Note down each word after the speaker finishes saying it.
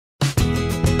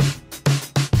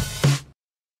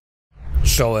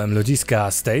Czołem,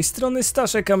 ludziska, z tej strony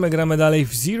Staszek, a my gramy dalej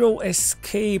w Zero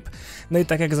Escape. No i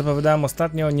tak jak zapowiadałem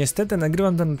ostatnio, niestety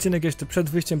nagrywam ten odcinek jeszcze przed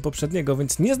wyjściem poprzedniego,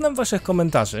 więc nie znam waszych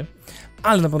komentarzy,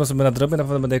 ale na pewno sobie nadrobię, na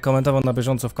pewno będę je komentował na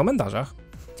bieżąco w komentarzach,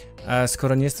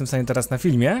 skoro nie jestem w stanie teraz na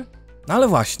filmie. No ale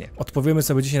właśnie, odpowiemy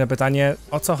sobie dzisiaj na pytanie,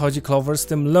 o co chodzi Clover z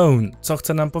tym Lone, co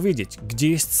chce nam powiedzieć, gdzie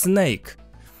jest Snake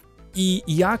i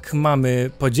jak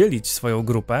mamy podzielić swoją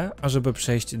grupę, ażeby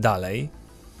przejść dalej.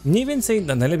 Mniej więcej,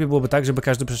 najlepiej byłoby tak, żeby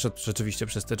każdy przeszedł rzeczywiście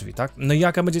przez te drzwi, tak? No i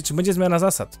jaka będzie, czy będzie zmiana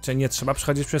zasad? Czy nie trzeba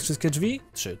przechodzić przez wszystkie drzwi?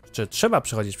 Czy trzeba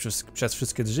przechodzić przez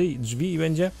wszystkie drzwi i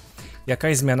będzie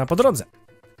jakaś zmiana po drodze?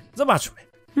 Zobaczmy.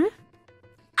 I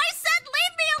said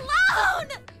leave me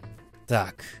alone!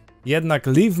 Tak, jednak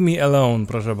leave me alone,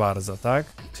 proszę bardzo, tak?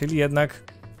 Czyli jednak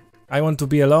I want to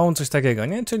be alone, coś takiego,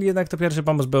 nie? Czyli jednak to pierwszy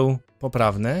pomysł był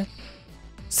poprawny.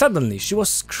 Suddenly she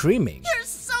was screaming. You're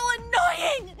so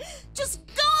annoying! Just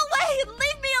go away and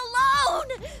leave me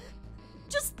alone!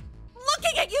 Just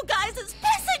looking at you guys is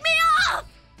pissing me off!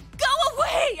 Go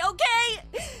away,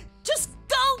 okay? Just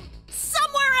go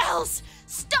somewhere else!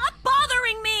 Stop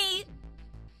bothering me!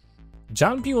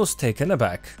 Jumpy was taken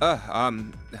aback.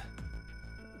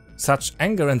 Such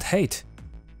anger and hate.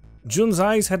 June's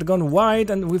eyes had gone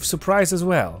wide and with surprise as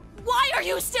well. Why are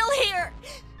you still here?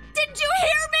 Did you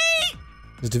hear me?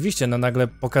 Rzeczywiście, no nagle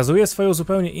pokazuje swoją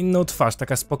zupełnie inną twarz.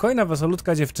 Taka spokojna,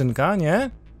 wesolutka dziewczynka, nie?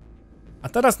 A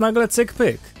teraz nagle cyk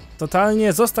pyk.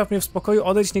 Totalnie zostaw mnie w spokoju,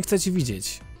 odejdź, nie chcę ci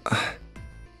widzieć.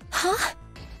 Huh?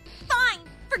 Fine,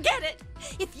 forget it.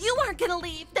 If you aren't gonna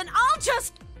leave, then I'll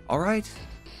just... All right,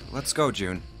 let's go,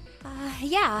 June.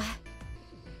 Yeah.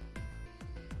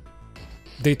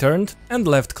 They turned and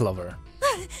left Clover.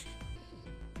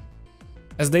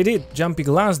 As they did, Jumpy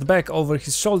glanced back over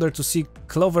his shoulder to see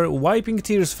Clover wiping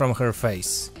tears from her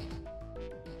face.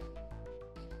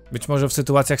 Być może w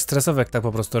sytuacjach stresowych tak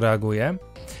po prostu reaguje.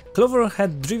 Clover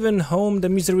had driven home the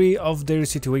misery of their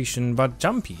situation, but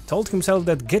Jumpy told himself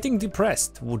that getting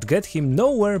depressed would get him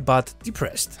nowhere but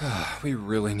depressed. We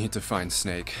really need to find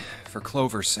Snake, for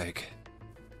Clover's sake.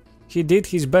 He did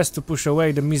his best to push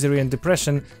away the misery and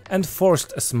depression and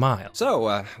forced a smile. So,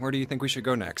 where do you think we should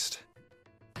go next?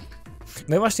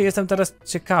 No i właśnie jestem teraz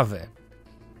ciekawy,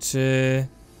 czy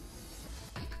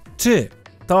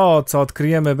to, co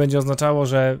odkryjemy, będzie oznaczało,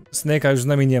 że Snake'a już z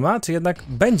nami nie ma, czy jednak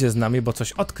będzie z nami, bo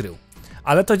coś odkrył.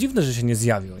 Ale to dziwne, że się nie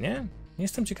zjawił, nie?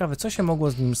 Jestem ciekawy, co się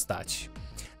mogło z nim stać.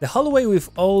 The hallway with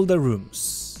all the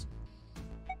rooms.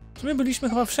 W sumie byliśmy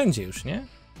chyba wszędzie już, nie?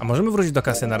 A możemy wrócić do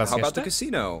kasyna raz How about the jeszcze?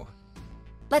 casino?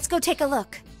 Let's go take a look.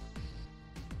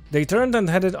 They turned and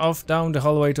headed off down the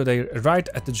hallway to their right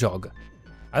at the jog.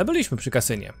 Ale byliśmy przy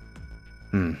kasynie.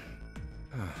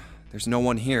 There's no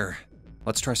one here.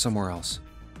 Let's try somewhere else.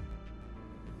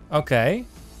 Okej.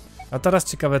 A teraz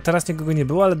ciekawe, teraz nikogo nie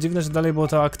było, ale dziwne, że dalej było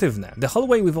to aktywne. The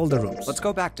hallway with all the rooms. Let's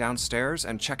go back downstairs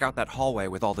and check out that hallway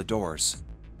with all the doors.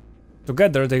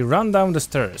 Together they run down the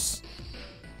stairs.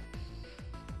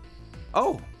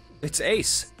 Oh, it's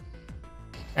Ace.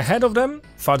 Ahead of them,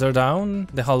 farther down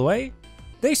the hallway,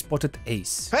 they spotted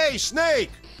Ace. Hey,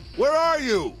 Snake! Where are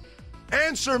you?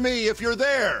 Answer me if you're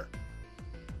there!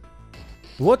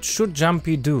 What should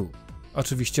Jumpy do?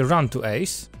 Oczywiście run to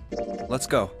Ace. Let's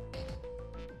go.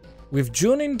 With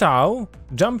June in tow,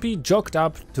 Jumpy jogged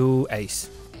up to Ace.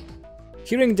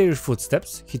 Hearing their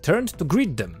footsteps, he turned to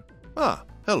greet them. Ah,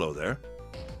 hello there.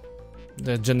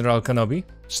 The General Kenobi.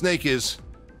 Snake is...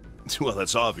 well,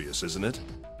 that's obvious, isn't it?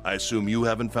 I assume you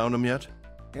haven't found him yet?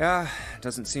 Yeah,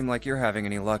 doesn't seem like you're having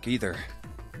any luck either.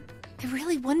 I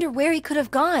really wonder where he could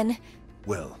have gone.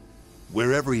 Well,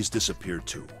 wherever he's disappeared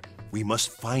to, we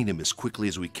must find him as quickly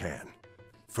as we can.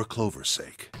 For Clover's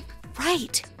sake.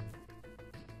 Right.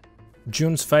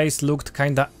 June's face looked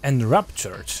kinda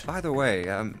enraptured. By the way,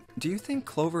 do you think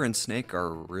Clover and Snake are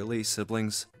really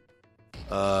siblings?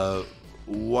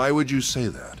 Why would you say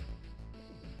that?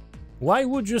 Why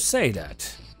would you say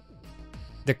that?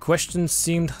 The question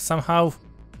seemed somehow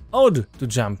odd to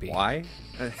Jumpy. Why?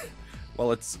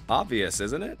 Well, it's obvious,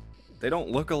 isn't it? They don't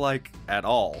look alike at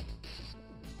all.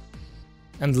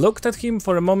 And looked at him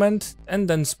for a moment and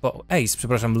then spoke. Ace,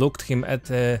 przepraszam, looked him at...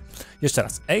 jeszcze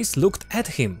raz. Ace looked at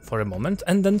him for a moment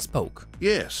and then spoke.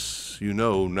 Yes, you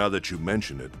know, now that you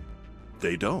mention it,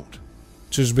 they don't.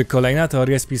 Czyżby kolejna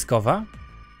teoria spiskowa?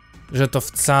 Że to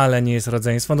wcale nie jest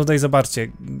rodzeństwo? No tutaj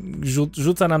zobaczcie,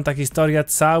 rzuca nam ta historia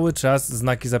cały czas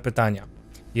znaki zapytania.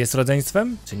 Jest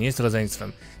rodzeństwem, czy nie jest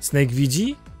rodzeństwem? Snake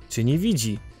widzi, czy nie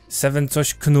widzi? Seven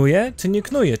coś knuje, czy nie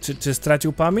knuje? Czy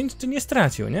stracił pamięć, czy nie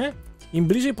stracił, nie? Im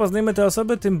bliżej poznajemy te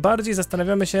osoby, tym bardziej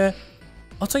zastanawiamy się,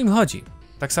 o co im chodzi.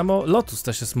 Tak samo Lotus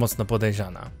też jest mocno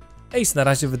podejrzana. Ace na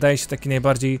razie wydaje się taki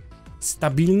najbardziej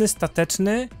stabilny,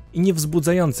 stateczny i nie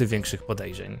wzbudzający większych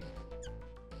podejrzeń.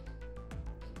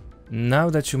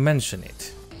 Now that you mention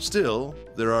it. Still,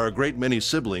 there are a great many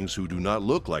siblings who do not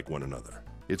look like one another.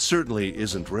 It certainly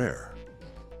isn't rare.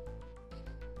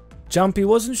 Jumpy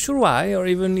wasn't sure why, or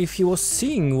even if he was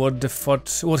seeing what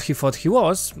he thought he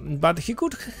was, but he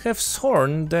could have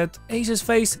sworn that Ace's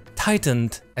face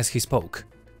tightened as he spoke.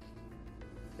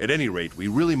 At any rate, we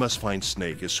really must find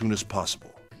Snake as soon as possible.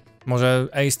 Może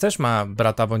Ace też ma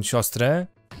brata bądź siostrę,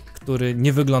 który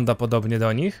nie wygląda podobnie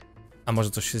do nich, a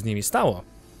może coś się z nimi stało.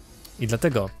 I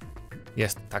dlatego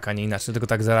jest tak, a nie inaczej, tylko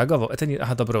tak zareagował.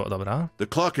 Aha, dobra. The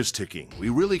clock is ticking.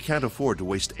 We really can't afford to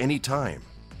waste any time.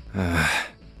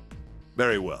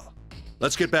 Very well.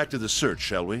 Let's get back to the search,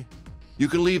 shall we? You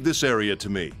can leave this area to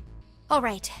me. All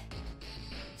right.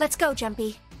 Let's go,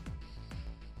 Jumpy.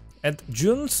 At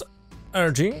June's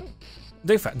urging,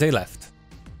 they left.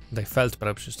 They felt,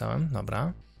 prawie przeczytałem,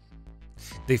 dobra.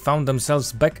 They found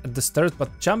themselves back at the stairs, but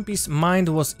Jumpy's mind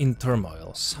was in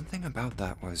turmoil. Something about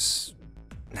that was...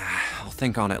 I'll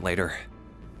think on it later.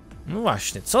 No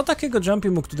właśnie, co takiego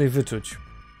Jumpy mógł tutaj wyczuć?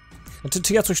 Znaczy,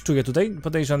 czy ja coś czuję tutaj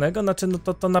podejrzanego? Znaczy, no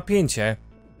to napięcie,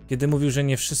 kiedy mówił, że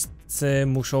nie wszyscy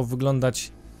muszą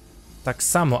wyglądać tak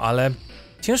samo, ale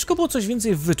ciężko było coś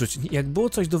więcej wyczuć. Jak było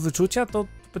coś do wyczucia, to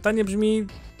pytanie brzmi,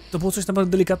 to było coś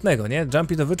naprawdę delikatnego, nie?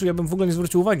 Jumpy to wyczuł, ja bym w ogóle nie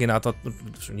zwrócił uwagi na to.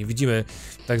 Nie widzimy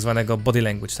tak zwanego body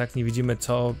language, tak? Nie widzimy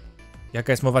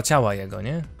jaka jest mowa ciała jego,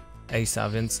 nie?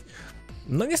 Ace'a, więc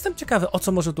no jestem ciekawy, o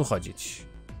co może tu chodzić.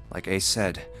 Like Ace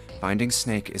said, finding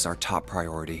Snake is our top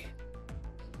priority.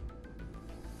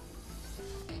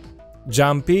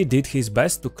 Jumpy did his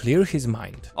best to clear his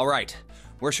mind. All right,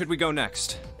 where should we go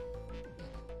next?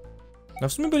 No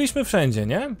w sumie byliśmy wszędzie,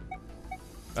 nie?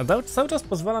 A cały czas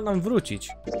pozwala nam wrócić.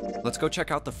 Let's go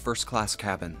check out the first class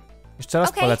cabin. Jeszcze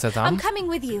raz polecę tam. I'm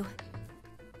coming with you.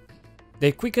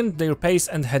 They quickened their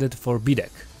pace and headed for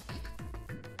B-deck.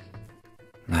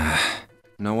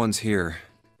 No one's here.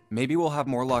 Maybe we'll have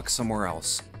more luck somewhere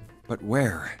else. But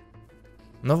where?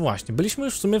 No właśnie, byliśmy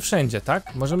już w sumie wszędzie,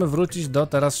 tak? Możemy wrócić do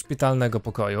teraz szpitalnego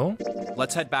pokoju.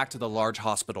 Let's head back to the large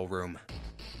hospital room.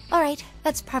 All right,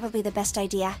 that's probably the best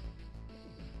idea.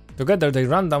 Together they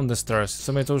run down the stairs. W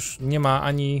sumie to już nie ma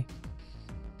ani...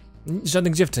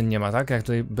 Żadnych dziewczyn nie ma, tak? Jak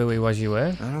tutaj były i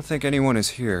łaziły. I don't think anyone is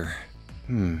here.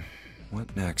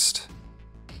 What next?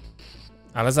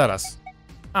 Ale zaraz.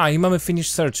 A, i mamy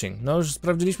finish searching. No już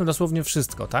sprawdziliśmy dosłownie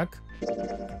wszystko, tak?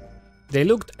 They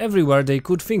looked everywhere they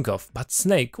could think of, but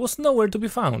Snake was nowhere to be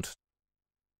found.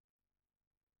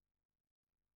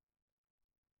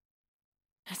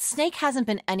 Snake hasn't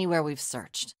been anywhere we've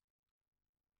searched.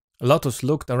 Lotus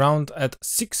looked around at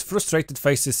 6 frustrated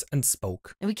faces and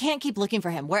spoke. And we can't keep looking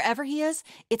for him. Wherever he is,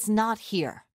 it's not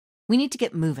here. We need to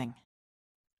get moving.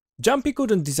 Jumpy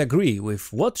couldn't disagree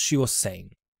with what she was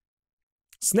saying.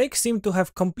 Snake seemed to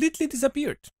have completely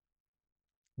disappeared.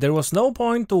 There was no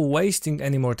point to wasting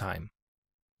any more time.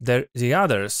 The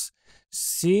others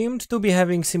seemed to be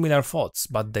having similar thoughts,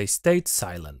 but they stayed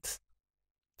silent.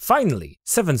 Finally,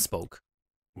 Seven spoke.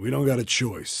 We don't got a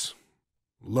choice.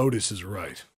 Lotus is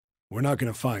right. We're not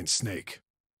gonna find Snake.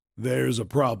 There's a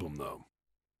problem, though.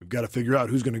 We've got to figure out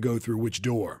who's gonna go through which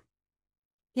door.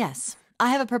 Yes, I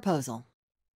have a proposal.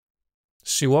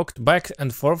 She walked back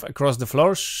and forth across the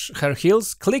floor, her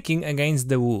heels clicking against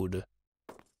the wood.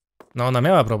 No, ona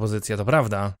miała propozycję, to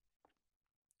prawda.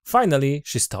 Finally,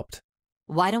 she stopped.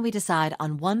 Why don't we decide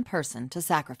on one person to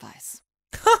sacrifice?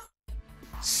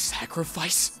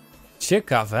 Sacrifice?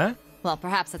 Ciekawe. Well,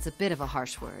 perhaps that's a bit of a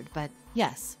harsh word, but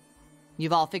yes.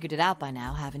 You've all figured it out by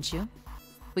now, haven't you?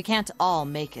 We can't all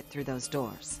make it through those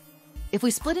doors. If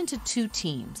we split into 2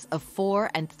 teams of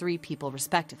 4 and 3 people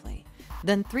respectively,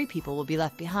 then 3 people will be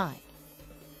left behind.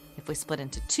 If we split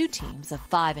into 2 teams of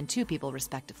 5 and 2 people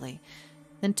respectively,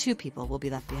 then 2 people will be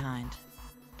left behind.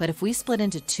 But if we split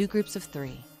into 2 groups of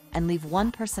 3 and leave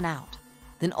 1 person out,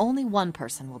 then only 1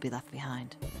 person will be left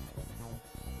behind.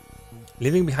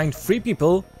 Leaving behind 3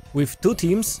 people with 2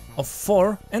 teams of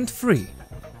 4 and 3.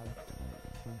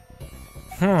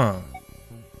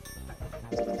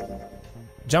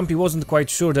 Jumpy wasn't quite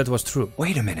sure that was true.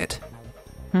 Wait a minute.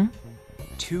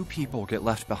 2 people get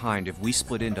left behind if we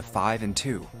split into 5 and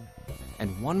 2.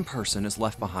 And 1 person is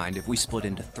left behind if we split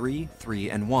into 3, 3,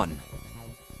 and 1.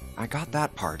 I got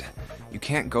that part. You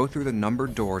can't go through the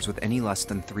numbered doors with any less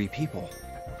than 3 people.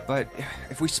 But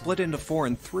if we split into 4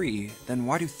 and 3, then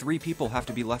why do 3 people have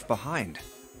to be left behind?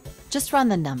 Just run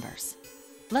the numbers.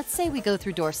 Let's say we go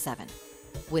through door 7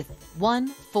 with 1,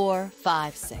 4,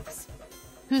 5, 6.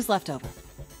 Who's left over?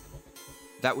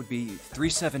 That would be 3,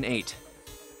 7, 8.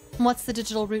 What's the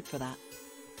digital root for that?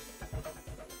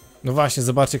 No właśnie,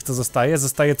 zobaczcie kto zostaje.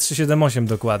 Zostaje 378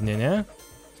 dokładnie, nie?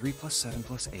 3 plus 7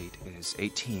 plus 8 is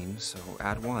 18, so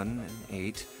add 1 and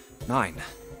 8, 9.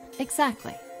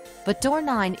 Exactly. But door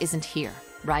 9 isn't here,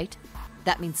 right?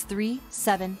 That means 3,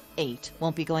 7, 8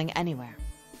 won't be going anywhere.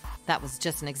 That was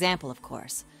just an example, of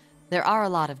course. There are a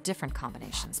lot of different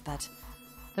combinations, but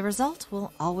the result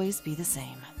will always be the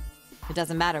same. It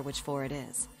doesn't matter which 4 it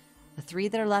is. The 3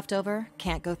 that are left over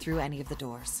can't go through any of the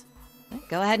doors.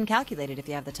 Go ahead and calculate it if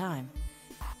you have the time.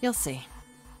 You'll see.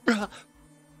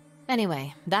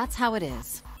 Anyway, that's how it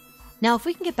is. Now, if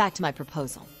we can get back to my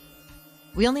proposal.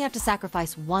 We only have to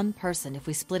sacrifice one person if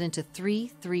we split into 3,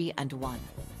 3, and 1.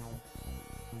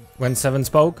 When Seven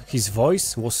spoke, his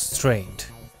voice was strained.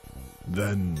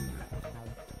 Then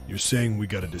you're saying we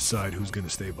gotta decide who's gonna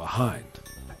stay behind.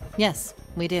 Yes,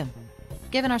 we do.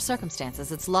 Given our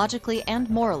circumstances, it's logically and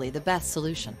morally the best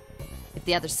solution. If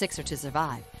the other 6 are to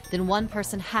survive, then one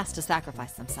person has to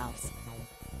sacrifice themselves.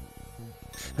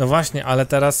 No właśnie, ale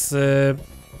teraz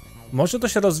może to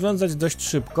się rozwiązać dość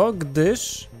szybko,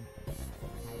 gdyż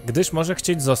może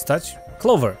chcieć zostać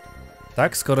Clover,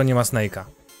 tak? Skoro nie ma Snake'a.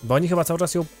 Bo oni chyba cały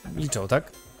czas ją liczą,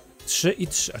 tak? 3 i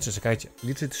 3, a czy czekajcie,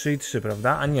 liczy 3 i 3,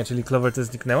 prawda? A nie, czyli Clover też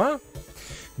zniknęła?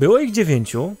 Było ich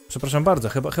 9, przepraszam bardzo,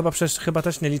 chyba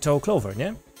też nie liczą Clover,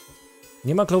 nie?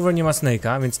 Nie ma Clover, nie ma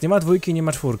Snake'a, więc nie ma 2, nie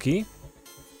ma 4.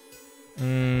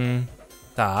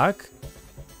 Tak.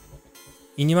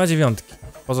 I nie ma 9.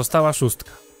 Pozostała 6.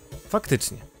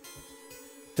 Faktycznie.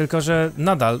 Tylko, że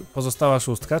nadal pozostała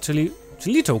 6, czyli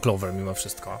liczą Clover mimo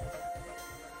wszystko.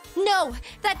 No,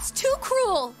 that's too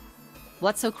cruel.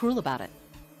 What's so cruel about it?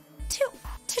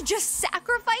 To just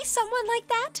sacrifice someone like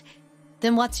that?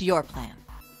 Then what's your plan?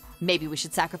 Maybe we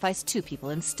should sacrifice 2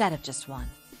 people instead of just 1.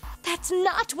 That's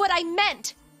not what I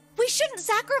meant. We shouldn't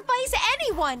sacrifice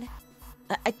anyone.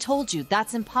 I told you,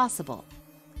 that's impossible.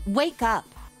 Wake up.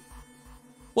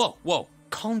 Whoa,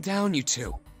 calm down, you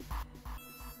two.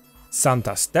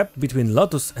 Santa stepped between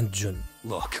Lotus and Jun.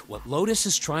 Look, what Lotus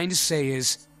is trying to say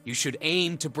is, you should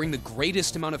aim to bring the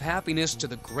greatest amount of happiness to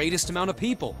the greatest amount of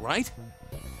people, right?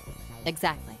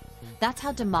 Exactly. That's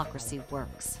how democracy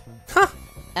works. Huh.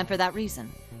 And for that reason,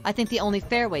 I think the only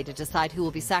fair way to decide who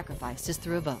will be sacrificed is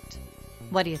through a vote.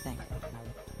 What do you think?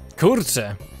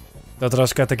 Kurczę, to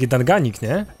troszkę taki danganik,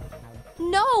 nie?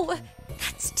 No,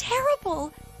 that's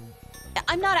terrible.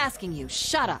 I'm not asking you.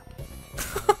 Shut up.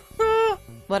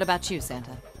 What about you,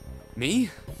 Santa? Me?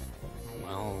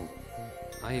 Well,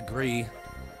 I agree,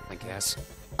 I guess.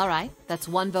 All right, that's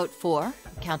 1 vote for.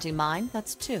 Counting mine,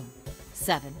 that's 2.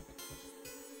 7.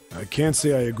 I can't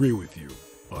say I agree with you,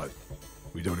 but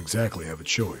we don't exactly have a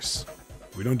choice.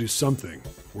 If we don't do something,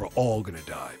 we're all gonna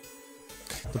die.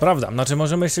 To prawda, znaczy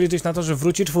możemy jeszcze liczyć na to, że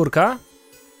wróci 4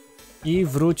 i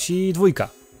wróci 2,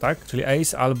 tak? Czyli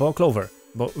Ace albo Clover,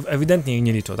 bo ewidentnie jej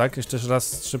nie liczą, tak? Jeszcze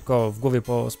raz szybko w głowie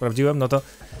sprawdziłem, no to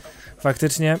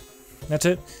faktycznie,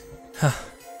 znaczy,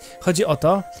 chodzi o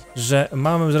to, że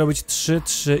mamy zrobić 3,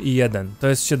 3 i 1, to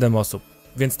jest 7 osób,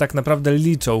 więc tak naprawdę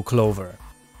liczą Clover,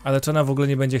 ale czy ona w ogóle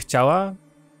nie będzie chciała?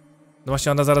 No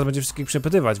właśnie, ona zaraz będzie wszystkich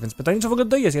przepytywać, więc pytanie, czy w ogóle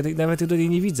to jest, ja nawet tutaj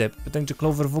nie widzę, pytanie, czy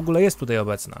Clover w ogóle jest tutaj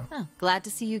obecna. Oh, glad to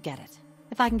see you get it.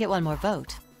 If I can get one more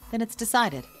vote, then it's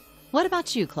decided. What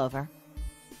about you, Clover?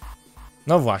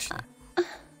 No właśnie.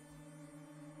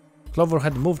 Clover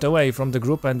had moved away from the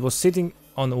group and was sitting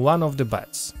on one of the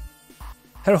beds.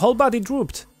 Her whole body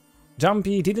drooped.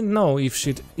 Jumpy didn't know if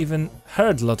she'd even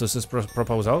heard Lotus's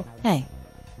proposal. Hey,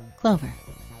 Clover.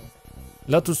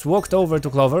 Lotus walked over to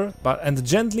Clover and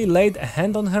gently laid a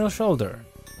hand on her shoulder.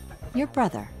 Your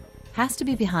brother has to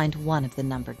be behind one of the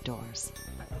numbered doors.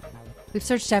 We've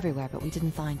searched everywhere, but we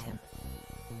didn't find him.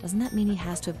 Doesn't that mean he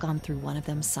has to have gone through one of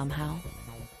them somehow?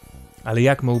 Ale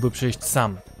jak mógłby przejść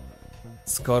sam?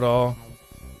 Skoro...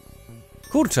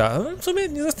 Kurczę, w sumie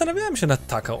nie zastanawiałem się nad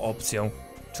taką opcją.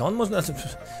 Czy on można...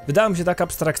 Wydała mi się tak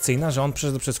abstrakcyjna, że on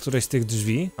przeszedł przez któreś z tych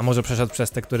drzwi, a może przeszedł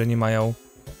przez te, które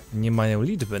nie mają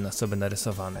liczby na sobie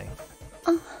narysowanej.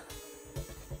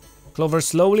 Clover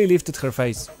slowly lifted her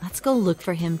face. Let's go look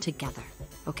for him together,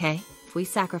 okay? If we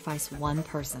sacrifice one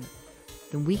person,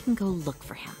 then we can go look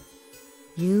for him.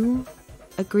 You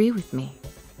agree with me,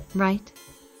 right?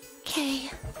 Okay.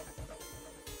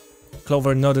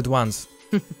 Clover nodded once.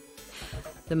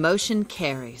 The motion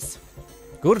carries.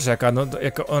 Kurczę,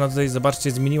 jak ona tutaj,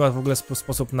 zobaczcie, zmieniła w ogóle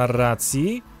sposób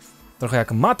narracji. Trochę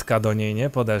jak matka do niej, nie?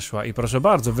 Podeszła i proszę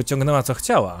bardzo, wyciągnęła co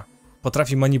chciała.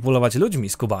 Potrafi manipulować ludźmi,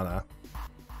 skubana.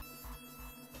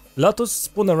 Lotus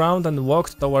spun around and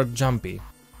walked toward Jumpy.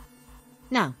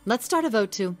 Now, let's start a vote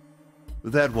to...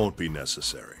 That won't be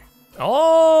necessary.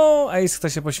 O, Ace chce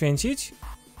się poświęcić?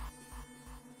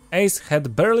 Ace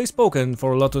had barely spoken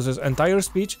for Lotus's entire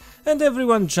speech, and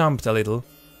everyone jumped a little.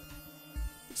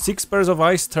 6 pairs of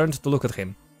eyes turned to look at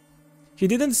him. He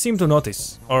didn't seem to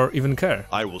notice, or even care.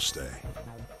 I will stay.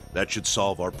 That should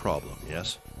solve our problem,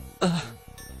 yes?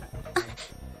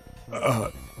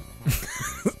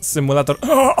 Simulator.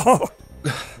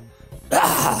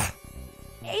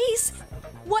 Ace,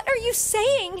 what are you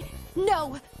saying?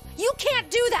 No, you can't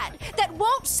do that. That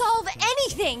won't solve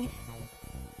anything.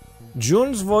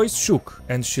 June's voice shook,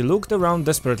 and she looked around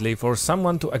desperately for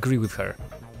someone to agree with her.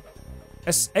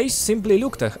 As Ace simply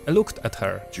looked at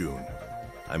her. June,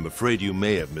 I'm afraid you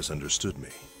may have misunderstood me.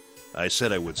 I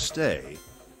said I would stay,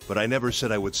 but I never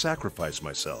said I would sacrifice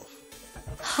myself.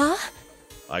 Huh?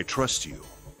 I trust you.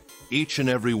 Each and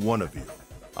every one of you.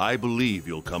 I believe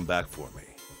you'll come back for me.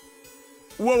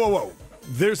 Whoa, whoa, whoa.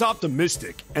 There's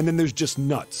optimistic, and then there's just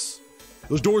nuts.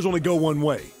 Those doors only go one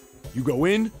way. You go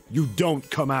in, you don't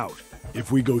come out.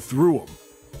 If we go through them.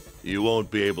 You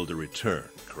won't be able to return,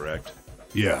 correct?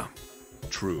 Yeah.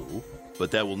 True,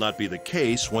 but that will not be the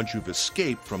case once you've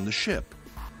escaped from the ship.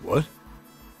 What?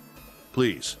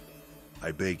 Please,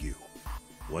 I beg you.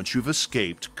 Once you've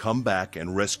escaped, come back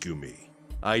and rescue me.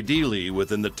 Ideally,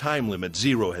 within the time limit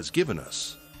Zero has given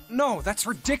us. No, that's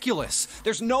ridiculous.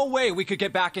 There's no way we could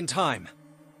get back in time.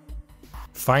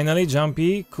 Finally,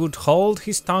 Jumpy could hold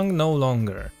his tongue no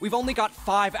longer. We've only got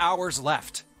 5 hours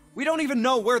left. We don't even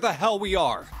know where the hell we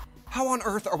are. How on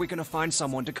earth are we gonna find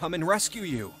someone to come and rescue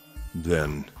you?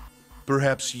 Then,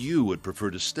 perhaps you would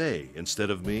prefer to stay instead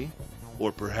of me?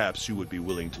 Or perhaps you would be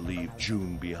willing to leave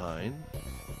June behind?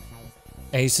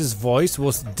 Ace's voice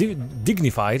was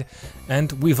dignified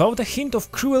and without a hint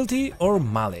of cruelty or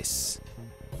malice.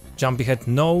 Jumpy had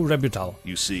no rebuttal.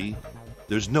 You see,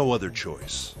 there's no other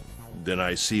choice. Then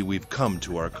I see we've come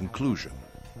to our conclusion.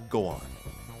 Go on.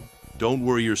 Don't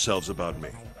worry yourselves about me.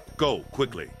 Go,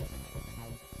 quickly.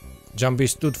 Jumpy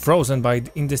stood frozen by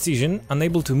indecision,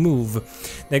 unable to move.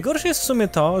 Najgorsze jest w sumie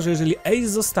to, że jeżeli Ace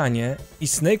zostanie i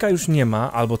Snake'a już nie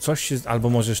ma, albo coś się, albo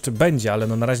może jeszcze będzie, ale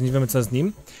no na razie nie wiemy co z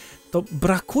nim, to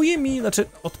brakuje mi, znaczy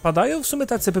odpadają w sumie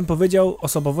tacy, bym powiedział,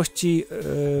 osobowości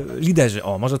liderzy,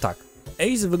 o, może tak.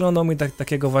 Ace wyglądał mi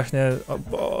takiego właśnie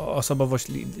osobowość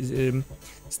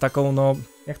z taką, no,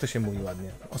 jak to się mówi ładnie?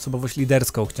 Osobowość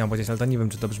liderską chciałem powiedzieć, ale to nie wiem,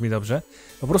 czy to brzmi dobrze.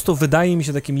 Po prostu wydaje mi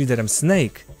się takim liderem.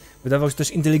 Snake wydawał się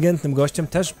też inteligentnym gościem,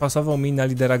 też pasował mi na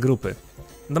lidera grupy.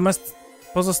 Natomiast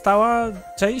pozostała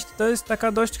część to jest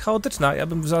taka dość chaotyczna. Ja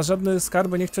bym za żadne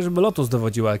skarby nie chciał, żeby Lotus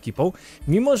dowodziła ekipą.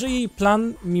 Mimo, że jej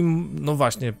plan, no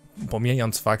właśnie,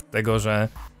 pomijając fakt tego, że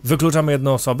wykluczamy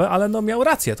jedną osobę, ale no miał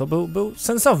rację, to był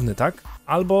sensowny, tak?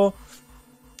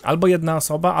 Albo jedna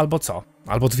osoba, albo co?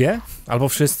 Albo dwie? Albo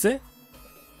wszyscy?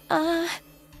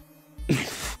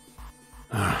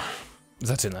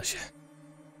 Zaczyna się.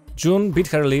 June bit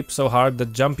her lip so hard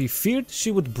that Jumpy feared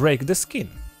she would break the skin.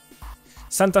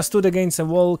 Santa stood against a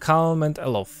wall, calm and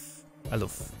aloof.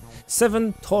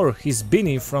 Seven tore his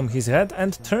beanie from his head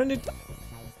and turned it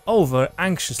over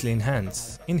anxiously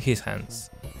in his hands.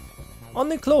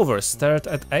 Only Clover stared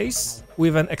at Ace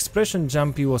with an expression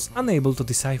Jumpy was unable to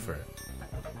decipher.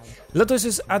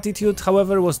 Lotus's attitude,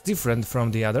 however, was different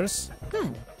from the others.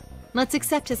 Good. Let's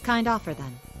accept his kind offer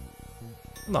then.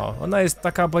 No, ona jest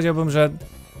taka, powiedziałbym, że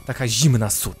taka zimna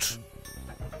sucz.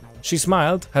 She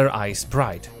smiled, her eyes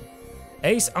bright.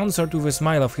 Ace answered with a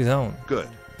smile of his own. Good.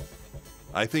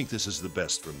 I think this is the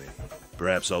best for me.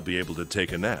 Perhaps I'll be able to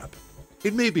take a nap.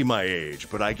 It may be my age,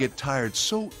 but I get tired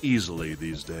so easily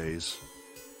these days.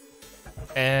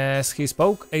 As he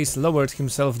spoke, Ace lowered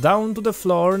himself down to the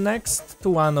floor next to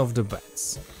one of the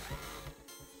beds.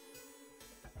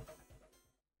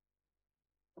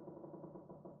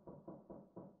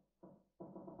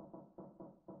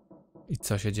 I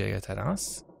co się dzieje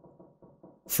teraz?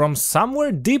 From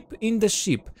somewhere deep in the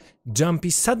ship,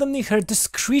 Jumpy suddenly heard the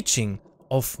screeching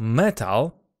of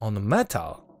metal on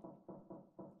metal.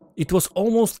 It was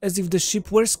almost as if the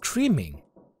ship were screaming.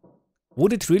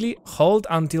 Would it really hold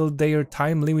until their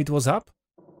time limit was up?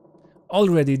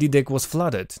 Already the deck was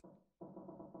flooded.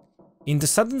 In the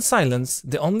sudden silence,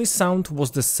 the only sound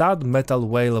was the sad metal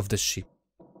wail of the ship.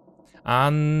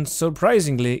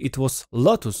 Unsurprisingly, it was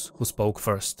Lotus who spoke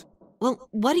first. Well,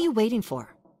 what are you waiting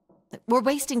for? We're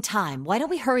wasting time. Why don't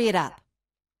we hurry it up?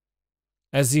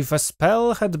 As if a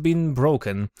spell had been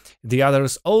broken, the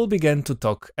others all began to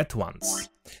talk at once.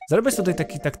 Zrobię tutaj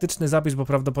taki taktyczny zapis, bo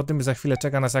prawdopodobnie za chwilę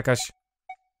czeka nas jakaś,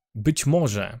 być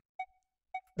może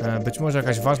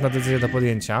jakaś ważna decyzja do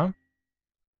podjęcia.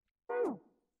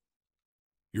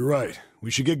 You're right.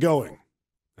 We should get going.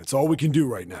 That's all we can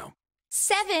do right now.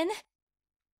 7.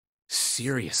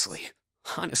 Seriously,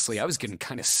 Honestly, I was getting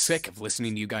kind of sick of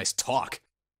listening to you guys talk.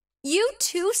 You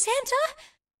too, Santa?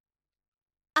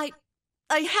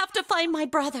 I have to find my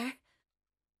brother.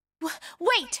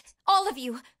 Wait, all of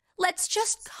you. Let's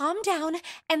just calm down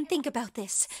and think about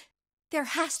this. There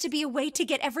has to be a way to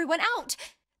get everyone out.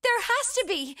 There has to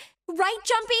be. Right,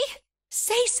 Jumpy?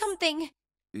 Say something.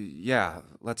 Yeah,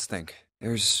 let's think.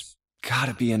 There's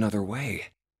gotta be another way.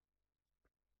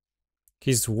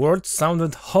 His words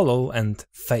sounded hollow and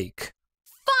fake.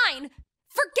 Fine!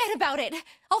 Forget about it.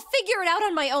 I'll figure it out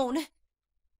on my own.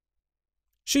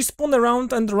 She spun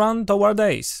around and ran toward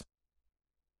Ace.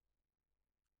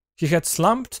 He had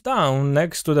slumped down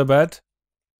next to the bed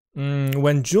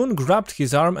when June grabbed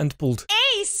his arm and pulled.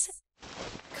 Ace!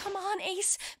 Come on,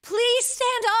 Ace. Please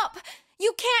stand up.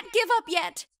 You can't give up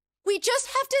yet. We just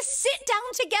have to sit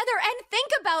down together and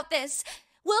think about this.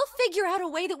 We'll figure out a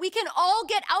way that we can all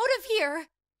get out of here.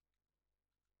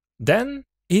 Then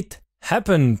it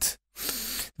happened.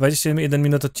 21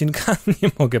 minut odcinka,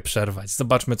 nie mogę przerwać.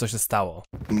 Zobaczmy, co się stało.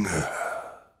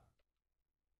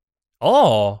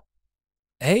 O!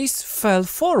 Ace fell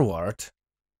forward.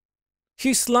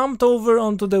 He slumped over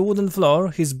onto the wooden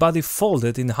floor, his body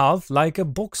folded in half like a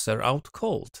boxer out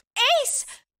cold. Ace!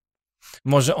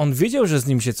 Może on wiedział, że z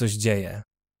nim się coś dzieje.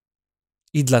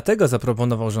 I dlatego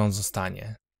zaproponował, że on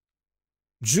zostanie.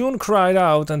 June cried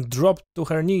out and dropped to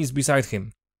her knees beside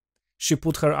him. She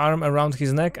put her arm around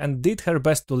his neck and did her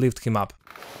best to lift him up.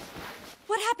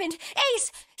 What happened?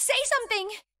 Ace, say something!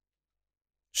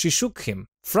 She shook him,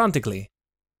 frantically.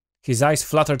 His eyes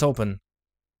fluttered open.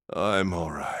 I'm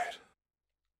all right.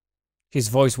 His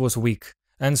voice was weak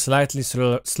and slightly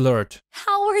slurred.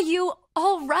 How are you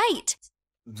all right?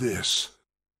 This.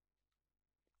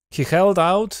 He held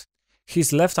out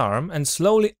his left arm and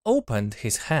slowly opened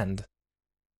his hand.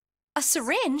 A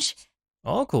syringe?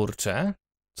 O kurcze.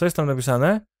 Co jest tam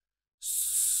napisane?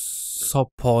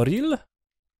 Soporil?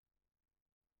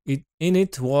 In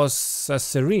it was a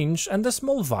syringe and a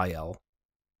small vial.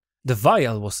 The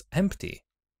vial was empty.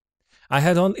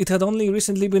 It had only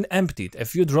recently been emptied. A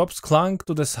few drops clung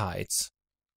to the sides.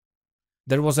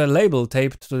 There was a label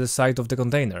taped to the side of the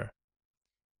container.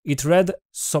 It read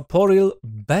Soporil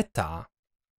Beta.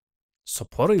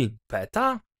 Soporil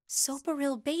Beta?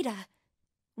 Soporil Beta.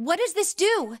 What does this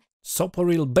do?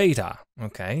 Soporil Beta.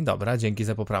 Okej, dobra, dzięki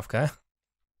za poprawkę.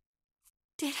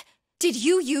 Did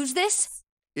you use this?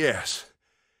 Yes.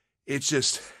 It's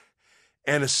just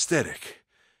anesthetic.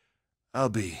 I'll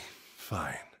be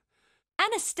fine.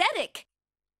 Anesthetic?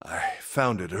 I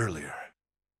found it earlier.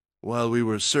 While we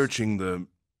were searching the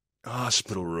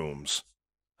hospital rooms.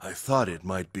 I thought it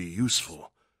might be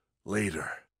useful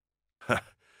later.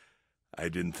 I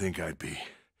didn't think I'd be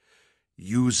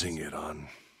using it on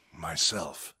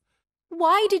myself.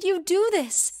 Why did you do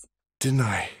this? Didn't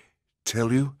I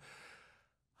tell you?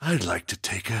 I'd like to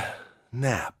take a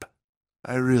nap.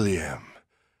 I really am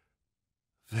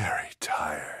very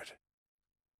tired.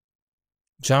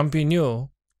 Jumpy knew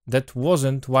that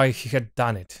wasn't why he had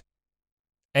done it.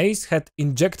 Ace had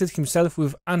injected himself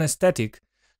with anesthetic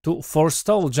to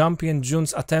forestall Jumpy and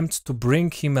June's attempts to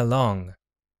bring him along.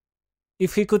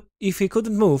 If he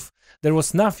couldn't move, there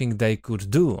was nothing they could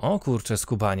do. O kurczę,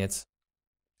 skubaniec.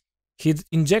 He'd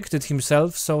injected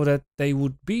himself so that they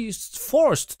would be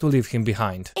forced to leave him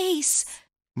behind. Ace!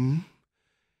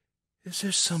 Is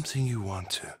there something you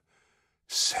want to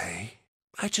say?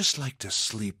 I just like to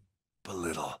sleep a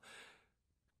little.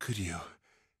 Could you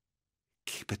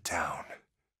keep it down?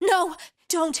 No,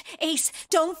 don't, Ace.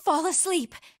 Don't fall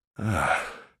asleep.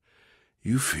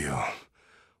 You feel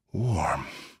warm.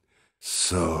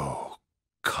 So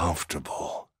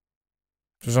comfortable.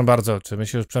 Przepraszam bardzo, czy my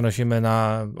się już przenosimy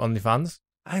na OnlyFans?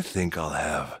 I think I'll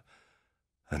have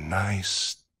a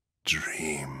nice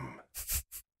dream.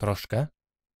 Troszkę.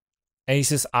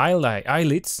 Ace's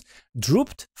eyelids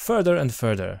drooped further and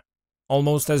further,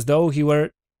 almost as though he were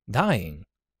dying.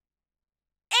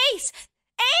 Ace!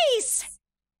 Ace!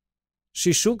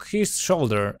 She shook his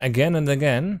shoulder again and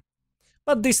again,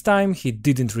 but this time he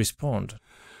didn't respond.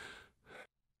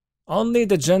 Only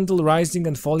the gentle rising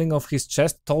and falling of his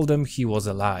chest told them he was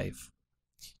alive.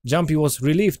 Jumpy was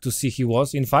relieved to see he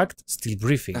was, in fact, still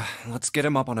breathing. Let's get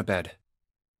him up on a bed.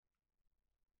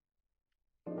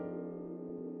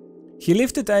 He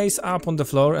lifted Ace up on the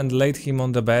floor and laid him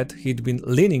on the bed he'd been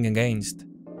leaning against.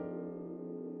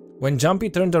 When Jumpy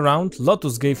turned around,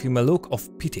 Lotus gave him a look of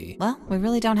pity. Well, we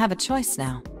really don't have a choice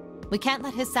now. We can't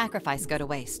let his sacrifice go to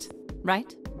waste,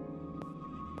 right?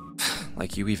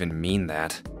 Like you even mean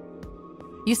that.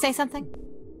 You say something?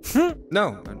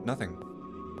 No, nothing.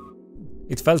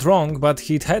 It felt wrong, but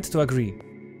he'd had to agree.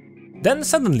 Then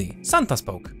suddenly, Santa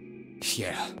spoke.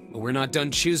 Yeah, but we're not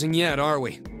done choosing yet, are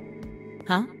we?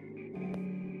 Huh?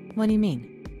 What do you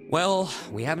mean? Well,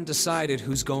 we haven't decided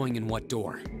who's going in what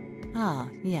door. Ah,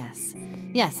 yes.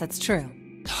 Yes, that's true.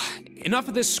 Enough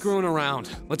of this screwing around.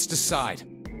 Let's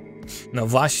decide. No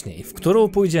właśnie, i w którą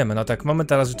pójdziemy? No tak, mamy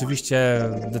teraz rzeczywiście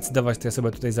decydować, to ja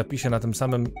sobie tutaj zapiszę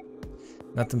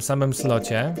na tym samym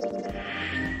slocie.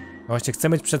 Właśnie chcę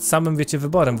mieć przed samym, wiecie,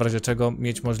 wyborem, w razie czego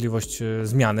mieć możliwość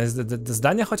zmiany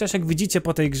zdania, chociaż jak widzicie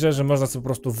po tej grze, że można sobie po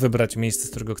prostu wybrać miejsce, z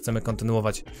którego chcemy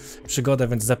kontynuować przygodę,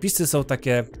 więc zapisy są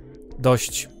takie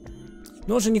dość,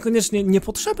 no że niekoniecznie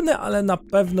niepotrzebne, ale na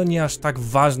pewno nie aż tak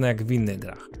ważne jak w innych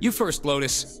grach. You first,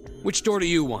 Lotus. Which door do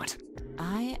you want?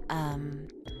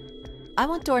 I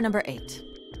want door number 8.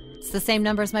 It's the same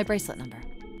number as my bracelet number.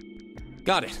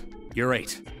 Got it. You're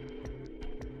 8.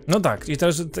 No tak, i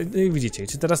teraz widzicie,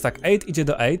 czy teraz tak, 8 idzie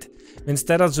do 8, więc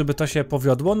teraz, żeby to się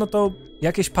powiodło, no to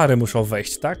jakieś pary muszą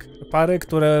wejść, tak? Pary,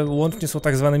 które łącznie są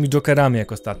tak zwanymi jokerami,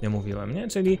 jak ostatnio mówiłem, nie?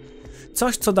 Czyli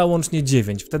coś, co da łącznie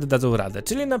 9, wtedy dadzą radę.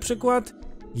 Czyli na przykład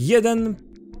 1,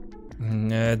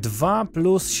 2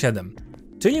 plus 7.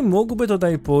 Czyli mógłby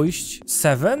tutaj pójść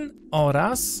 7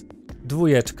 oraz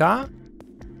dwójeczka.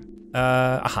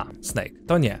 Aha, Snake,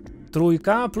 to nie.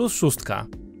 Trójka plus 6.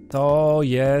 To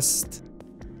jest...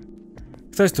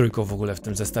 Kto jest trójką w ogóle w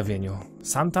tym zestawieniu?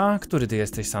 Santa? Który ty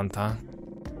jesteś, Santa?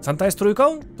 Santa jest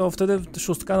trójką? To wtedy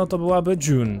 6, no to byłaby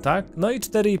June, tak? No i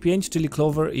 4 i 5, czyli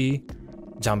Clover i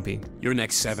Jumpy. You're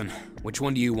next, 7. Which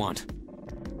one do you want?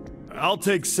 I'll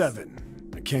take 7.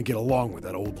 I can't get along with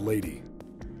that old lady.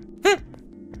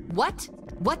 What?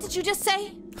 What did you just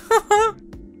say?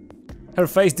 Her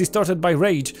face distorted by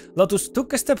rage, Lotus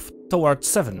took a step towards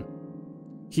 7.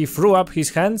 He threw up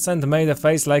his hands and made a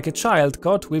face like a child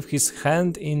caught with his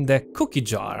hand in the cookie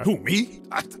jar. Who, me?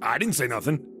 I didn't say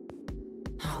nothing.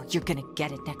 Oh, you're gonna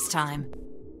get it next time.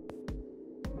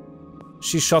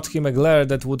 She shot him a glare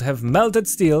that would have melted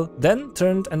steel, then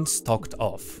turned and stalked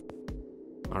off.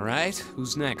 Alright,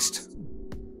 who's next?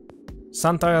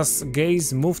 Santa's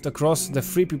gaze moved across the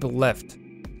 3 people left.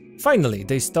 Finally,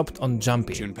 they stopped on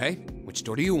Jumpy. Junpei, which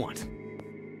door do you want?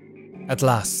 At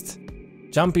last.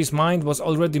 Jumpy's mind was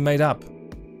already made up.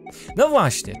 No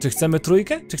właśnie, czy chcemy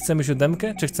trójkę, czy chcemy 7,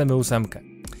 czy chcemy 8?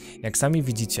 Jak sami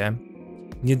widzicie,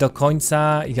 nie do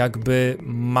końca jakby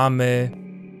mamy...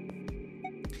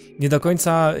 Nie do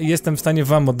końca jestem w stanie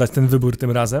wam oddać ten wybór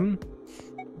tym razem,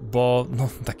 bo no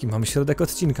taki mamy środek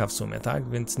odcinka w sumie, tak?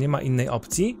 Więc nie ma innej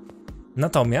opcji.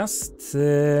 Natomiast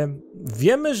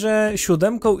wiemy, że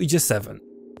 7 idzie 7.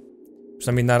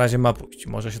 Przynajmniej na razie ma pójść.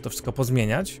 Może się to wszystko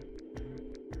pozmieniać.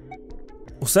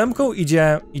 8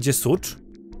 idzie Sucz.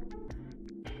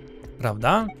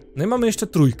 Prawda? No i mamy jeszcze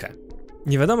 3.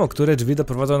 Nie wiadomo, które drzwi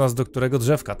doprowadzą nas do którego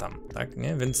drzewka tam, tak?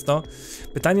 Nie? Więc to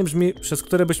pytanie brzmi, przez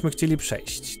które byśmy chcieli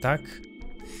przejść, tak?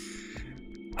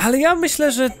 Ale ja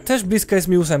myślę, że też bliska jest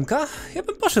mi 8. Ja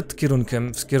bym poszedł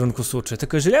w kierunku Suczy.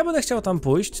 Tylko jeżeli ja będę chciał tam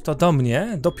pójść, to do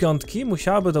mnie, do 5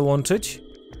 musiałaby dołączyć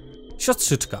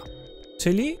siostrzyczka.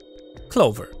 Czyli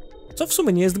Clover. Co w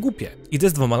sumie nie jest głupie. Idę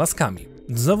z 2 laskami.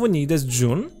 Znowu nie idę z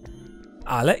June,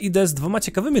 ale idę z 2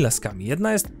 ciekawymi laskami.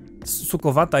 Jedna jest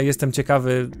sukowata i jestem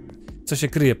ciekawy, co się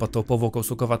kryje pod tą powłoką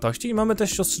sukowatości. I mamy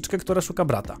też siostrzyczkę, która szuka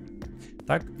brata.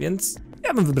 Tak? Więc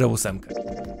ja bym wybrał 8.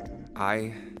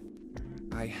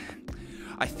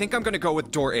 I think I'm gonna go with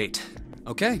door 8.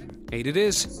 Okay, 8 it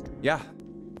is. Yeah.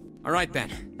 Alright then,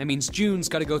 that means June's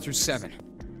gotta go through 7.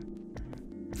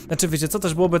 Znaczy wiecie co,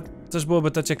 też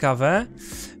byłoby to ciekawe,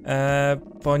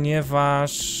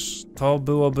 ponieważ to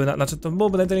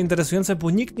byłoby na tyle interesujące, bo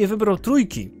nikt nie wybrał 3.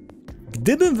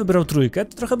 Gdybym wybrał 3, to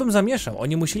trochę bym zamieszał.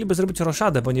 Oni musieliby zrobić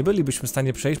roszadę, bo nie bylibyśmy w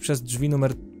stanie przejść przez drzwi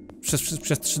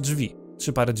przez 3 drzwi,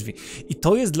 3 pary drzwi. I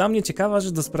to jest dla mnie ciekawa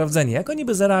rzecz do sprawdzenia, jak oni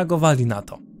by zareagowali na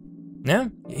to, nie?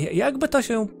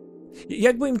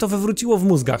 Jakby im to wywróciło w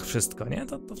mózgach wszystko, nie?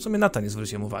 To w sumie na to nie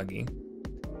zwróciłem uwagi.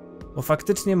 Bo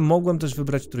faktycznie mogłem też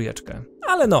wybrać 3.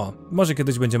 Ale no, może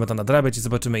kiedyś będziemy to nadrabiać i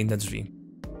zobaczymy inne drzwi.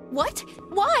 What?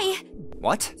 Why?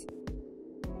 What?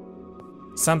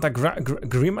 Santa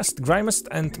grimaced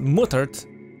and muttered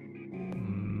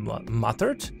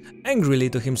angrily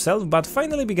to himself, but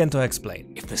finally began to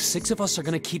explain. If the 6 of us are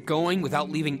gonna keep going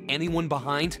without leaving anyone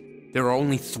behind, there are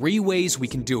only 3 ways we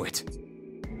can do it.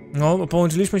 No,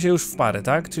 połączyliśmy się już w pary,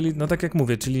 tak? Czyli, no tak jak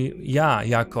mówię, czyli ja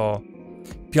jako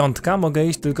 5 mogę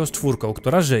iść tylko z 4,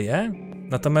 która żyje,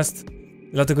 natomiast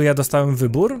dlatego ja dostałem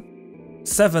wybór.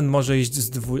 7 może iść z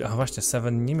 2... A właśnie,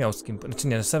 7 nie miał z kim... Czy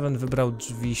nie, 7 wybrał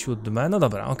drzwi 7. No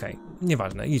dobra, okej.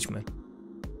 Nieważne, idźmy.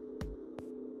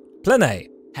 Plan A.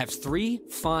 Have 3,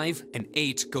 5, and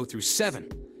 8 go through 7,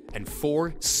 and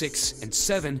 4, 6, and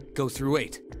 7 go through 8.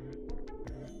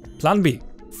 Plan B.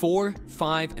 4,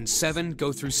 5, and 7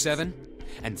 go through 7,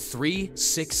 and 3,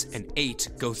 6, and 8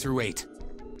 go through 8.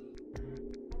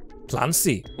 Plan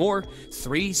C. Or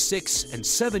 3, 6, and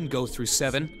 7 go through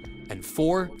 7, and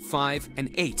 4, 5, and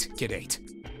 8 get 8.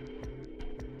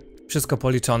 Wszystko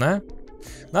policzone?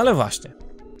 No ale właśnie.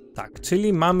 Tak,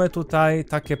 czyli mamy tutaj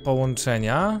takie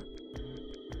połączenia.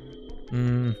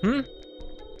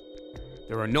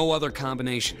 There are no other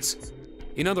combinations.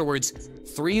 In other words,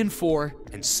 3 and 4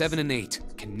 and 7 and 8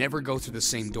 can never go through the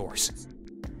same doors.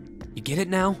 You get it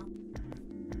now?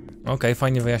 Okej,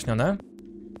 fajnie wyjaśnione.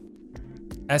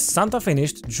 As Santa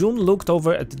finished, June looked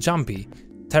over at Jumpy,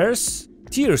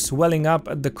 tears welling up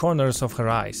at the corners of her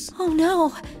eyes. Oh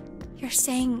no! You're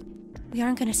saying we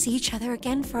aren't gonna see each other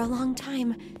again for a long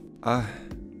time.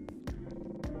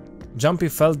 Jumpy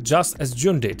felt just as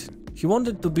June did. He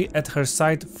wanted to be at her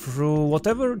side through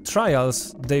whatever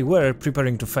trials they were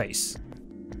preparing to face.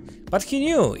 But he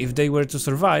knew if they were to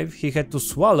survive, he had to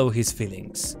swallow his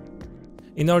feelings.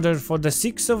 In order for the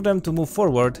 6 of them to move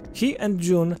forward, he and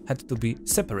June had to be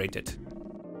separated.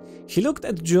 He looked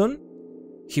at June.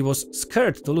 He was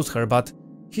scared to lose her, but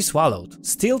he swallowed,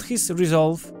 stilled his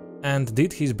resolve, and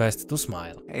did his best to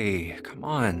smile. Hey, come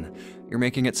on. You're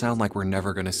making it sound like we're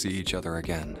never gonna see each other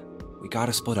again. We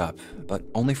gotta split up, but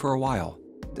only for a while.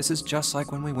 This is just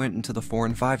like when we went into the 4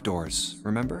 and 5 doors,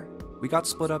 remember? We got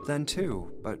split up then too,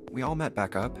 but we all met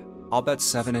back up. I'll bet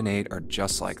 7 and 8 are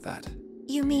just like that.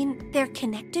 You mean they're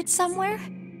connected somewhere?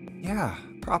 Yeah,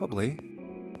 probably.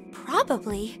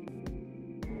 Probably.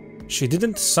 She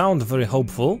didn't sound very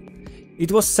hopeful.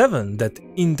 It was 7 that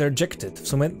interjected.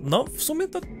 W sumie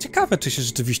to ciekawe, czy się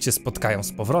rzeczywiście spotkają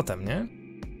z powrotem, nie?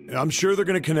 I'm sure they're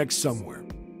gonna connect somewhere.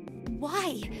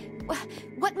 Why?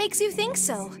 What makes you think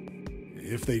so?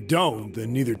 If they don't,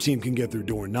 then neither team can get through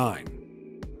door 9.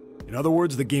 In other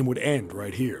words, the game would end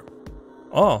right here.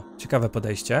 O, ciekawe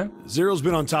podejście. Zero's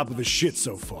been on top of his shit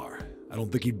so far. I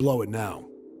don't think he'd blow it now.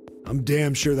 I'm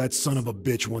damn sure that son of a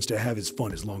bitch wants to have his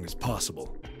fun as long as possible.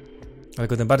 Ale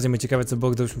go najbardziej mnie ciekawe, co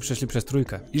było, gdybyśmy przeszli przez 3.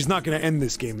 He's not gonna end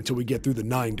this game until we get through the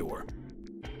 9 door.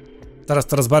 Teraz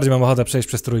coraz bardziej mam ochotę przejść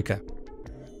przez 3.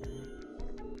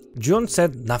 June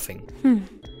said nothing.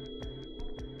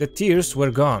 The tears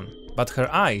were gone, but her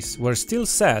eyes were still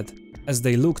sad as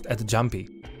they looked at Jumpy.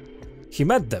 He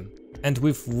met them, and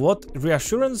with what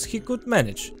reassurance he could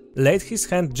manage, laid his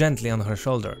hand gently on her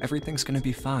shoulder. Everything's gonna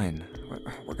be fine.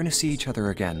 We're gonna see each other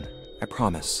again. I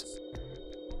promise.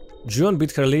 June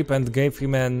bit her lip and gave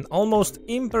him an almost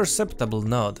imperceptible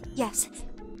nod. Yes.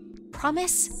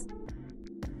 Promise?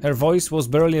 Her voice was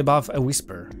barely above a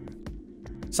whisper.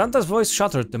 Santa's voice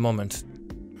shuddered the moment.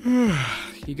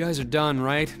 You guys are done,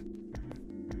 right?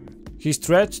 He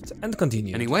stretched and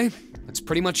continued. Anyway, that's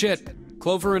pretty much it.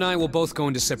 Clover and I will both go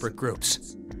into separate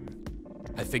groups.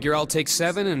 I figure I'll take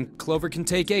 7 and Clover can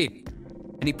take 8.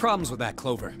 Any problems with that,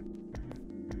 Clover?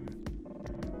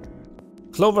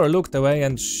 Clover looked away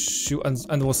and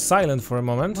was silent for a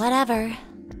moment. Whatever.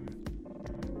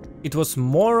 It was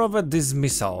more of a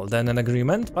dismissal than an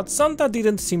agreement, but Santa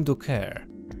didn't seem to care.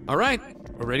 All right,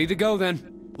 we're ready to go then.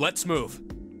 Let's move.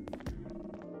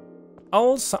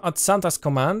 All at Santa's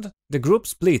command, the group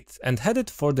split and headed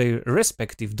for their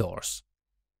respective doors.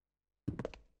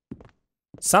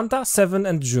 Santa, 7,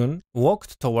 and June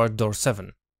walked toward door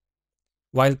 7,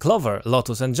 while Clover,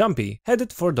 Lotus, and Jumpy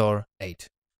headed for door 8.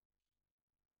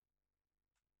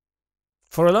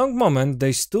 For a long moment,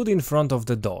 they stood in front of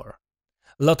the door.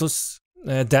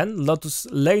 Then Lotus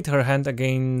laid her hand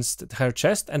against her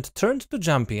chest and turned to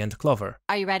Jumpy and Clover.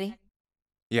 Are you ready?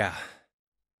 Yeah.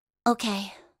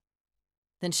 Okay.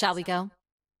 Then shall we go?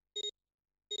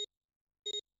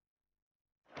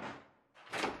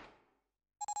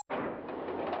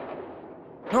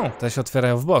 No, te się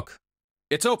otwierają w bok.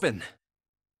 It's open.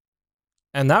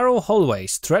 A narrow hallway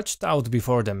stretched out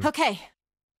before them. Okay.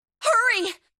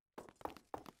 Hurry!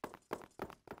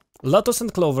 Lotus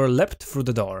and Clover leapt through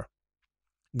the door.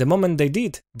 The moment they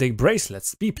did, their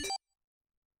bracelets beeped.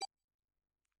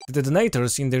 The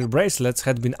detonators in their bracelets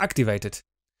had been activated.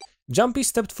 Jumpy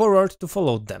stepped forward to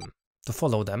follow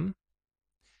them.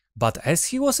 But as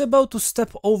he was about to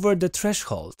step over the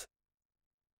threshold,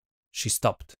 he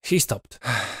stopped.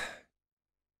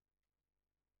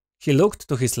 He looked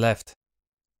to his left,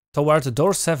 toward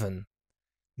door 7.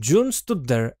 June stood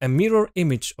there, a mirror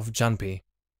image of Jumpy.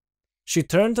 She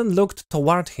turned and looked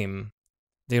toward him.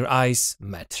 Their eyes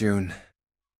met. June.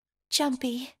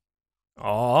 Jumpy.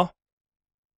 Aw.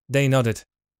 They nodded.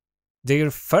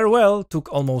 Their farewell took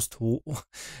almost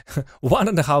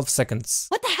 1.5 seconds.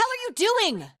 What the hell are you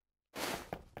doing?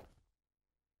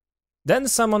 Then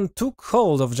someone took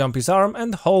hold of Jumpy's arm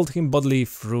and hauled him bodily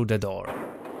through the door.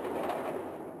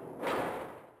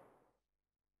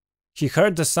 He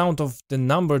heard the sound of the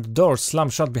numbered door slam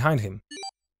shut behind him.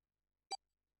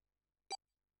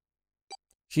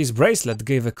 His bracelet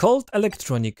gave a cold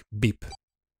electronic beep.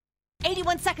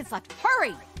 81 seconds left.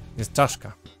 Hurry! Jest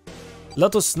czaszka.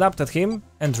 Lotus snapped at him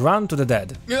and ran to the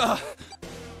dead.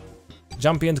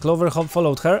 Jumpy and Clover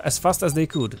followed her as fast as they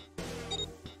could.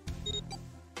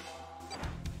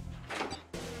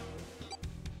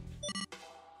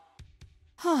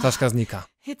 Czaszka znika.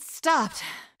 It stopped.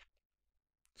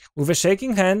 With a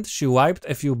shaking hand, she wiped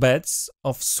a few beds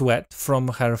of sweat from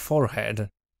her forehead.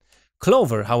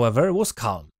 Clover, however, was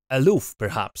calm, aloof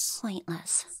perhaps.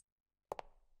 Pointless.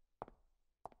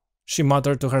 She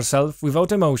muttered to herself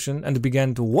without emotion and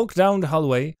began to walk down the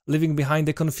hallway, leaving behind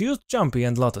a confused Jumpy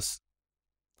and Lotus.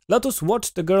 Lotus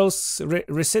watched the girls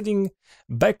receding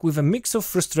back with a mix of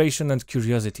frustration and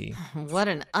curiosity. What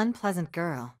an unpleasant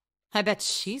girl. I bet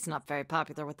she's not very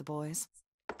popular with the boys.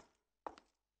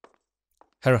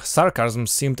 Her sarcasm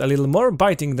seemed a little more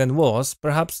biting than was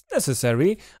perhaps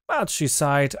necessary, but she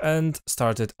sighed and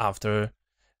started after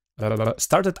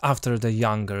the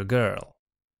younger girl.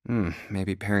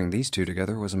 Maybe pairing these two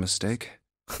together was a mistake.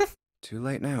 Too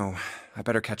late now. I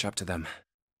better catch up to them.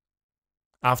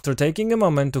 After taking a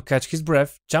moment to catch his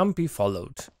breath, Jumpy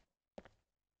followed.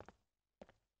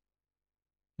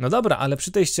 No dobra, ale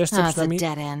przy tej ścieżce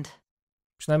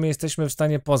przynajmniej jesteśmy w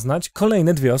stanie poznać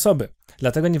kolejne dwie osoby.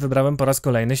 Dlatego nie wybrałem po raz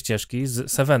kolejny ścieżki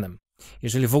z Sevenem.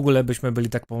 Jeżeli w ogóle byśmy byli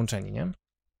tak połączeni, nie?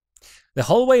 The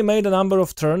hallway made a number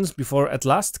of turns before at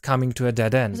last coming to a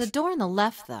dead end. There's a door on the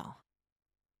left, though.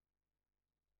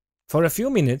 For a few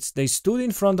minutes, they stood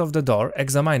in front of the door,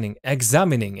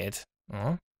 examining it.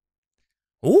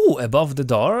 Above the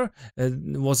door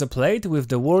was a plate with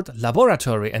the word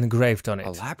laboratory engraved on it.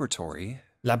 A laboratory?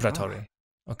 Laboratory.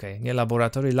 Okej, nie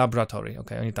laboratory, laboratory.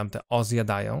 Okej, oni tam te O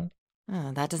zjadają.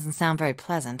 Oh, that doesn't sound very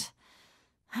pleasant.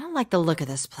 I don't like the look of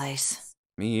this place.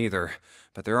 Me either,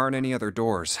 but there aren't any other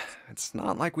doors. It's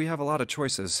not like we have a lot of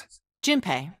choices.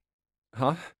 Junpei.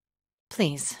 Huh?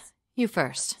 Please, you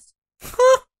first.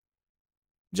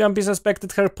 Jumpy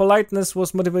suspected her politeness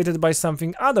was motivated by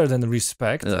something other than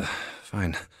respect.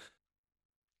 Fine.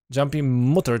 Jumpy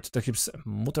muttered to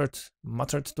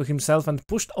himself and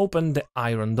pushed open the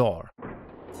iron door.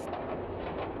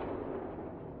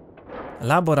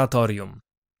 Laboratorium.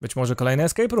 Być może kolejny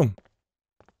escape room.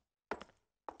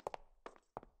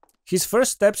 His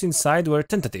first steps inside were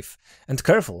tentative and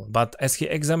careful, but as he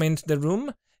examined the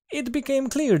room, it became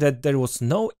clear that there was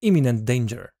no imminent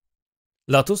danger.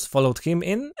 Lotus followed him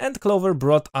in, and Clover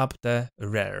brought up the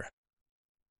rear.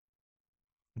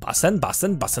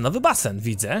 Basenowy basen,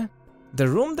 widzę. The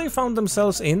room they found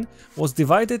themselves in was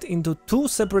divided into two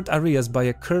separate areas by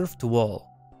a curved wall.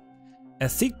 A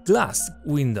thick glass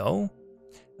window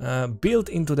built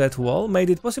into that wall made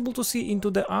it possible to see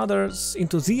into the other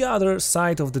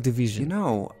side of the division. You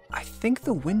know, I think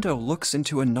the window looks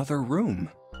into another room.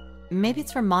 Maybe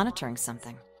it's for monitoring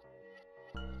something.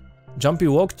 Jumpy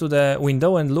walked to the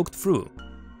window and looked through.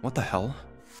 What the hell?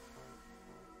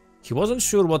 He wasn't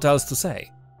sure what else to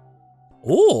say.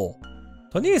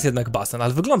 To nie jest jednak basen,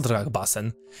 ale wygląda jak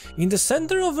basen. In the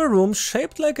center of a room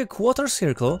shaped like a quarter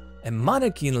circle, a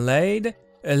mannequin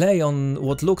lay on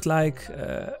what looked like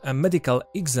a medical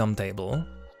exam table.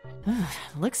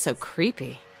 Looks so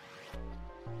creepy.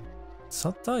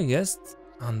 Co to jest?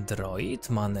 Android?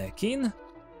 Mannequin?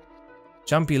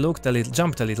 Jumpy jumped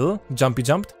a little. Jumpy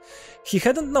jumped. He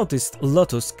hadn't noticed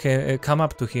Lotus come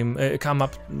up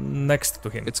next to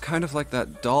him. It's kind of like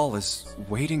that doll is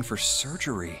waiting for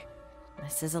surgery.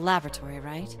 This is a laboratory,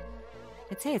 right?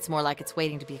 I'd say it's more like it's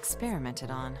waiting to be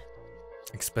experimented on.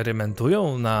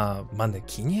 Eksperymentują na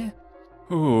manekinie?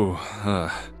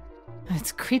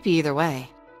 It's creepy either way.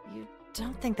 You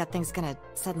don't think that thing's gonna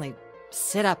suddenly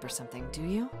sit up or something, do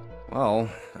you? Well,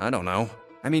 I don't know.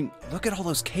 I mean, look at all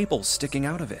those cables sticking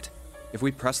out of it. If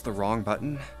we press the wrong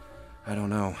button, I don't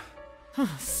know.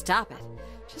 Stop it.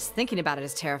 Just thinking about it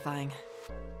is terrifying.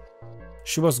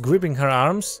 She was gripping her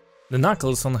arms, the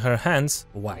knuckles on her hands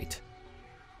white.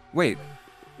 Wait,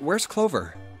 where's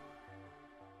Clover?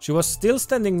 She was still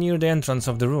standing near the entrance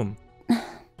of the room.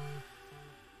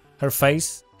 Her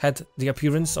face had the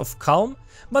appearance of calm,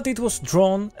 but it was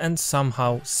drawn and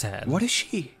somehow sad. What is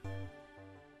she?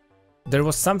 There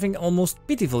was something almost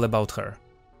pitiful about her.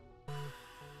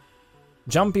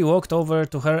 Jumpy walked over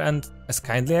to her and, as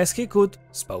kindly as he could,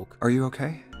 spoke. Are you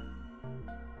okay?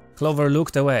 Clover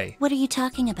looked away. What are you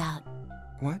talking about?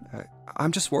 What?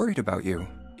 I'm just worried about you.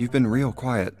 You've been real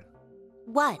quiet.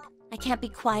 What? I can't be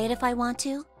quiet if I want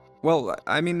to? Well,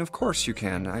 I mean, of course you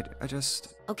can. I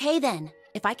just... Okay then.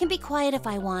 If I can be quiet if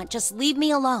I want, just leave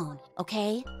me alone,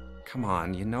 okay? Come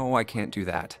on, you know I can't do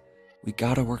that. We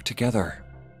gotta work together.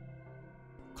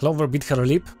 Clover bit her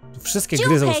lip. Wszystkie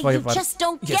gryzą swoje you just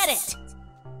don't get it!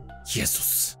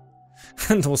 Jezus.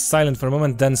 And was silent for a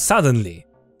moment, then suddenly.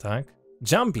 Tak?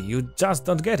 Jumpy, you just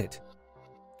don't get it.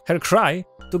 Her cry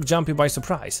took Jumpy by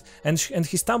surprise, and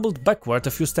he stumbled backward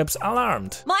a few steps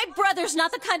alarmed. My brother's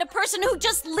not the kind of person who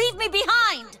just leave me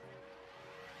behind!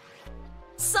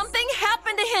 Something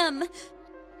happened to him!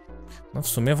 No w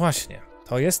sumie właśnie.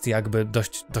 To jest jakby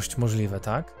dość możliwe,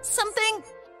 tak?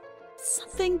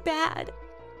 Something bad.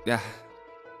 Yeah.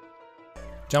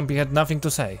 Jumpy had nothing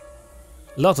to say.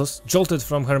 Lotus, jolted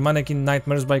from her mannequin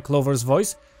nightmares by Clover's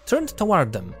voice, turned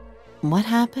toward them. What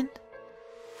happened?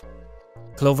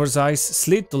 Clover's eyes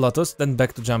slid to Lotus, then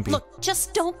back to Jumpy. Look,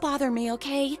 just don't bother me,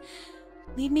 okay?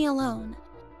 Leave me alone.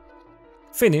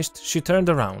 Finished, she turned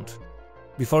around.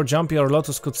 Before Jumpy or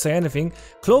Lotus could say anything,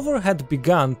 Clover had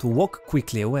begun to walk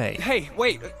quickly away. Hey,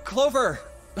 wait, Clover!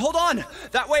 Hold on!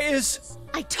 That way is...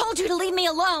 I told you to leave me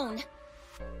alone!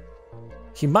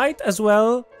 He might as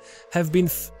well have been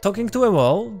talking to a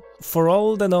wall for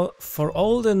all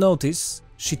the notice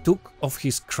she took of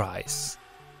his cries.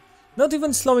 Not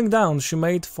even slowing down, she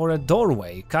made for a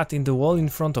doorway cut in the wall in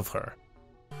front of her.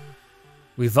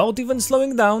 Without even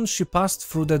slowing down, she passed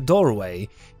through the doorway.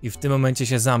 I w tym momencie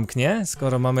się zamknie,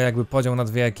 skoro mamy jakby podział na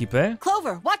dwie ekipy.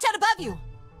 Clover, watch out above you!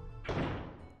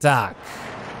 Tak.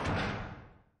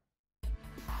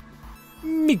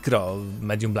 Micro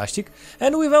medium blastik.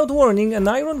 And without warning, an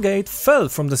iron gate fell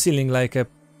from the ceiling like a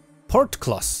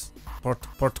portcullis.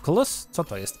 Portcullis? Co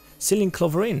to jest? Ceiling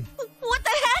Clover in. What the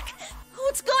heck?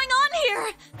 What's going on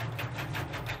here?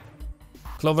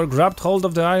 Clover grabbed hold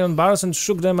of the iron bars and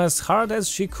shook them as hard as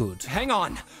she could. Hang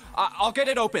on! I'll get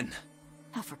it open.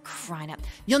 Oh, for crying out.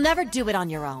 You'll never do it on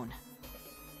your own.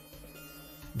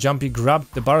 Jumpy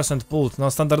grabbed the bars and pulled.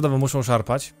 No, standardowo muszą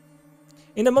szarpać.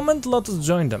 In a moment, Lotus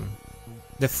joined them.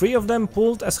 The three of them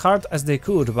pulled as hard as they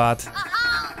could, but...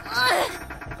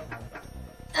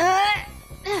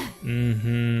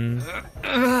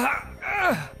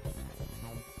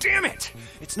 Damn it!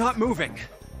 It's not moving.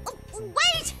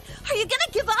 Wait! Are you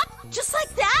gonna give up? Just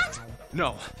like that?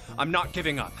 No, I'm not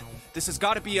giving up. This has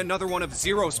got to be another one of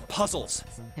Zero's puzzles.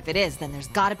 If it is, then there's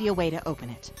gotta be a way to open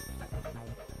it.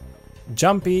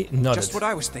 Jumpy nodded. Just what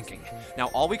I was thinking. Now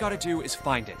all we gotta do is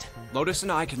find it. Lotus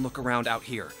and I can look around out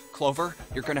here. Clover,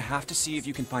 you're gonna have to see if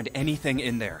you can find anything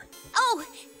in there. Oh,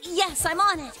 yes, I'm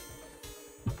on it.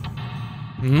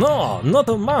 No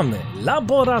to mamy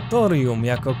laboratorium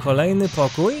jako kolejny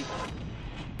pokój,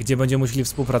 gdzie będziemy musieli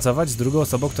współpracować z drugą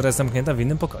osobą, która jest zamknięta w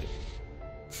innym pokoju.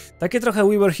 Takie trochę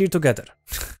We Were Here Together,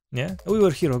 nie? We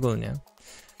Were Here ogólnie.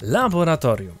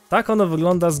 Laboratorium. Tak ono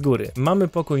wygląda z góry. Mamy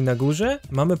pokój na górze,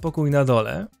 mamy pokój na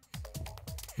dole.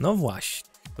 No właśnie,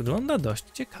 wygląda dość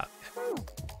ciekawie.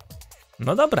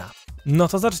 No dobra, no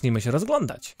to zacznijmy się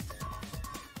rozglądać.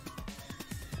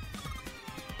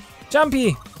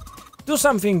 Jumpy! Do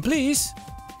something, please!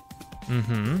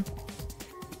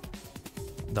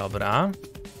 Dobra.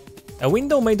 A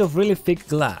window made of really thick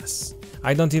glass.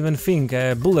 I don't even think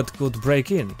a bullet could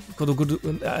break in.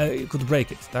 Could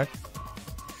break it, tak?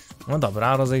 No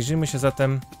dobra, rozejrzyjmy się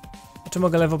zatem. Czy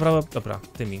mogę lewo, prawo? Dobra,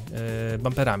 tymi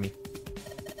bumperami.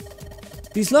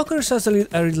 These lockers are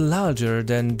a little larger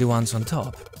than the ones on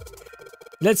top.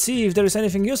 Let's see if there is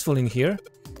anything useful in here.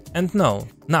 And no,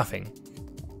 nothing.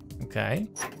 Okay.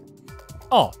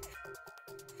 O!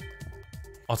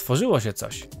 Otworzyło się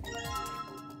coś.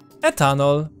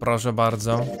 Etanol, proszę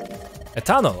bardzo.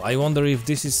 Ethanol, I wonder if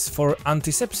this is for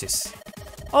antisepsis.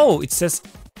 Oh, it says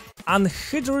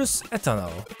anhydrous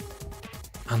ethanol.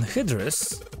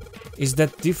 Anhydrous? Is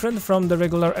that different from the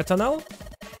regular ethanol?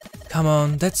 Come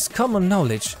on, that's common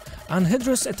knowledge.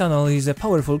 Anhydrous ethanol is a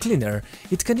powerful cleaner.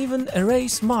 It can even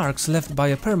erase marks left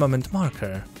by a permanent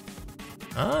marker.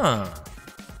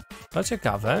 To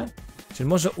ciekawe. Czyli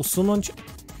może usunąć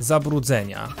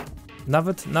zabrudzenia.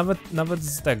 Nawet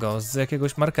z tego, z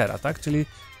jakiegoś markera, tak? Czyli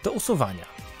do usuwania.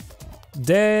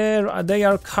 They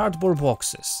are cardboard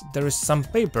boxes. There is some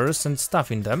papers and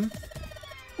stuff in them.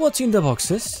 What's in the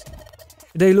boxes?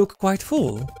 They look quite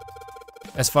full.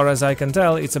 As far as I can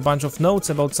tell, it's a bunch of notes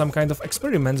about some kind of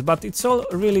experiments, but it's all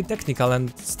really technical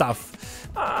and stuff.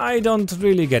 I don't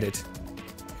really get it.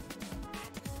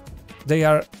 They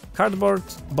are cardboard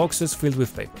boxes filled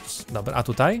with papers. Dobra, a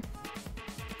tutaj?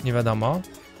 Nie wiadomo.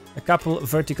 A couple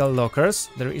vertical lockers.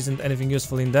 There isn't anything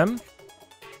useful in them.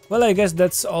 Well, I guess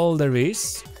that's all there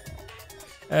is.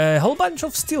 A whole bunch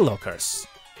of steel lockers.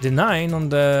 The 9 on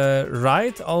the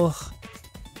right all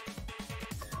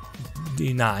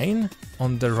 59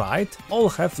 on the right all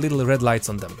have little red lights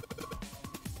on them.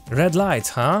 Red lights,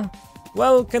 huh?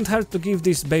 Well, can't hurt to give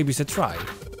these babies a try.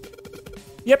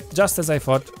 Yep, just as I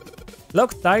thought.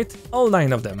 Locked tight, all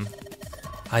 9 of them.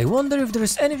 I wonder if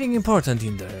there's anything important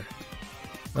in there.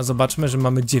 No zobaczmy, że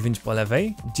mamy 9 po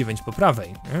lewej, 9 po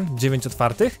prawej. 9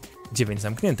 otwartych, 9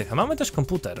 zamkniętych, a mamy też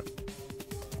komputer.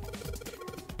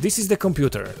 This is the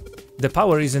computer. The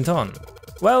power isn't on.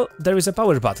 Well, there is a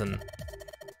power button.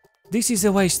 This is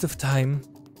a waste of time.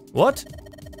 What?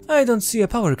 I don't see a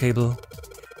power cable.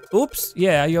 Oops,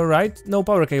 yeah, you're right, no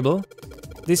power cable.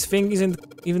 This thing isn't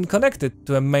even connected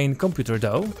to a main computer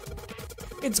though.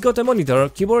 It's got a monitor,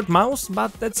 keyboard, mouse,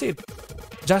 but that's it.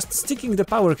 Just sticking the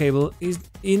power cable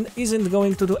isn't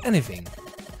going to do anything.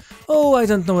 Oh, I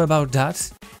don't know about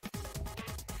that.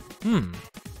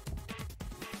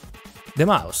 The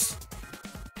mouse.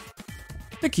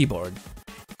 The keyboard.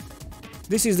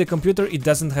 This is the computer, it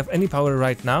doesn't have any power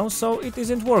right now, so it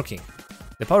isn't working.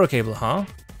 The power cable, huh?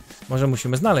 Może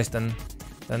musimy znaleźć ten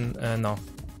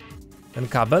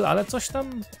kabel, ale coś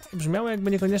tam brzmiało,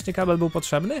 jakby niekoniecznie kabel był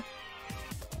potrzebny.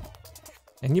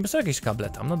 Niby są jakieś kable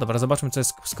tam. No dobra, zobaczmy, co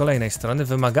jest z kolejnej strony.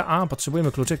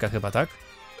 Potrzebujemy kluczyka chyba, tak?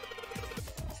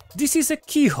 This is a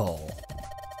keyhole.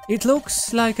 It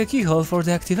looks like a keyhole for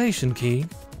the activation key.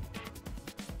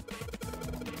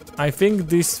 I think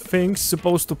this thing's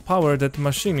supposed to power that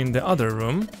machine in the other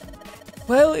room.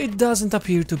 Well, it doesn't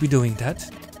appear to be doing that.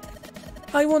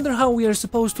 I wonder how we are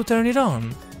supposed to turn it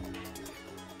on.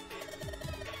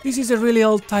 This is a really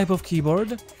old type of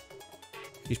keyboard.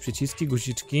 Jakieś przyciski,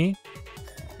 guziczki.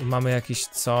 Tu mamy jakieś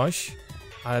coś,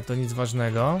 ale to nic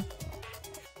ważnego.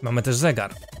 Mamy też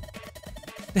zegar.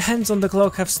 The hands on the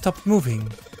clock have stopped moving.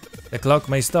 The clock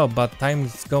may stop, but time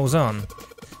goes on.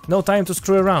 No time to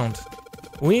screw around.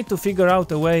 We need to figure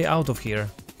out a way out of here.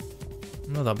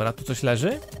 No dobra, tu coś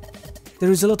leży?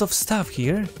 There is a lot of stuff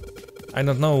here. I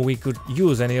don't know we could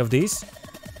use any of these.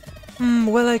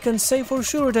 Well, I can say for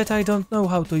sure that I don't know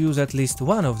how to use at least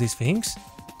one of these things.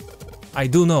 I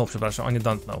do know, przepraszam, I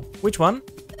don't know. Which one?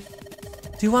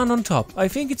 The one on top. I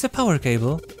think it's a power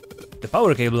cable. The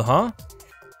power cable, huh?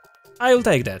 I'll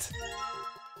take that.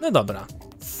 No dobra.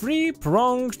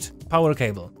 Three-pronged power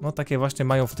cable. No takie właśnie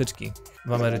mają wtyczki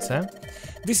w Ameryce.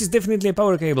 This is definitely a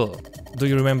power cable. Do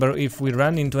you remember if we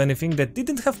ran into anything that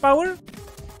didn't have power?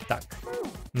 Tak.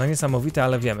 No niesamowite,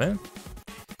 ale wiemy.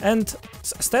 And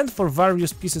stand for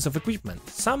various pieces of equipment.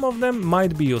 Some of them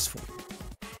might be useful.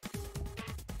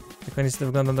 Tylko niestety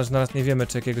wygląda, że naraz nie wiemy,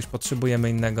 czy jakiegoś potrzebujemy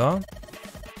innego.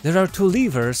 There are two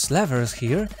levers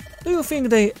here. Do you think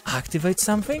they activate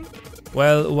something?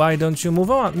 Well, why don't you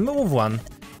move one?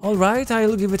 Alright,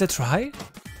 I'll give it a try.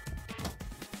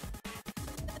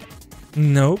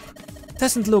 Nope.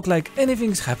 Doesn't look like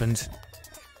anything's happened.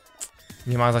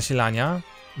 Nie ma zasilania,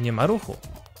 nie ma ruchu.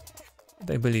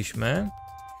 Tutaj byliśmy.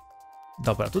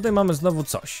 Dobra, tutaj mamy znowu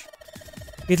coś.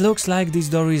 It looks like this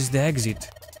door is the exit.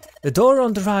 The door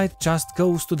on the right just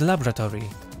goes to the laboratory.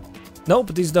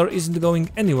 Nope, this door isn't going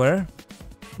anywhere.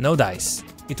 No dice.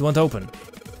 It won't open.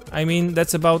 I mean,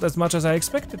 that's about as much as I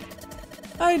expected.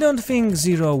 I don't think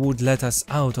Zero would let us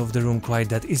out of the room quite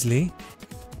that easily.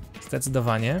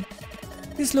 Zdecydowanie.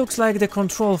 This looks like the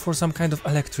control for some kind of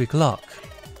electric lock.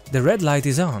 The red light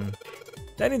is on.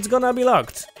 Then it's gonna be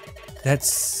locked.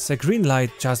 That's a green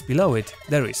light just below it.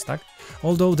 There is, tak?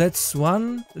 Although that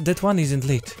one isn't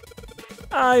lit.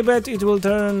 I bet it will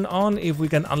turn on if we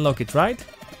can unlock it, right?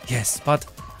 Yes, but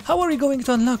how are we going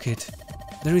to unlock it?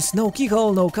 There is no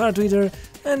keyhole, no card reader,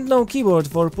 and no keyboard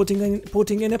for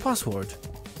putting in a password.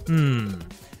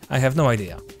 I have no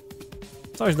idea.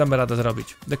 Coś damy radę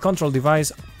zrobić. The control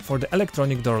device for the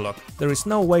electronic door lock. There is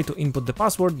no way to input the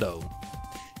password though.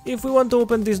 If we want to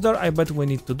open this door, I bet we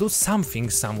need to do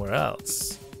something somewhere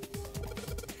else.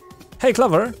 Hey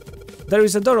Clover, there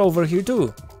is a door over here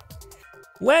too.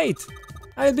 Wait,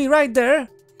 I'll be right there.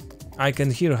 I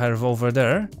can hear her over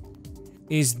there.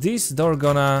 Is this door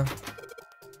gonna...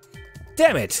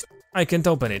 Damn it! I can't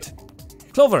open it.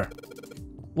 Clover,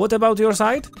 what about your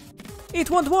side? It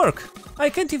won't work. I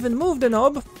can't even move the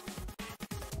knob.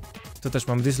 Tu też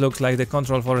mam, this looks like the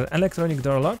control for an electronic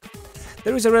door lock.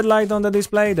 There is a red light on the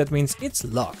display, that means it's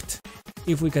locked.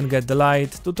 If we can get the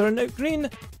light to turn green,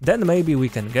 then maybe we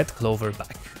can get Clover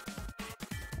back.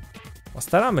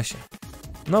 Postaramy się.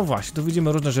 No właśnie, tu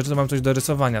widzimy różne rzeczy, tu mam coś do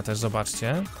rysowania też,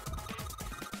 zobaczcie.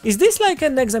 Is this like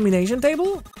an examination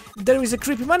table? There is a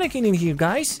creepy mannequin in here,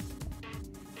 guys.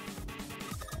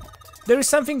 There is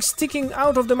something sticking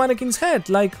out of the mannequin's head,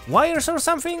 like wires or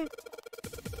something?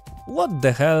 What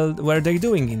the hell were they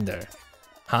doing in there?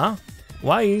 Huh?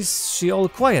 Why is she all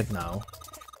quiet now?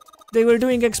 They were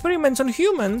doing experiments on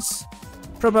humans.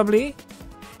 Probably.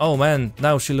 Oh man,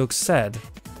 now she looks sad.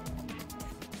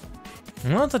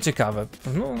 No to ciekawe.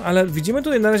 No, ale widzimy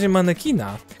tutaj na razie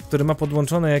manekina, który ma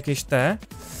podłączone jakieś te...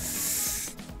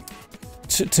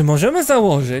 Czy możemy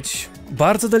założyć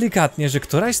bardzo delikatnie, że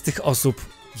któraś z tych osób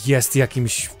jest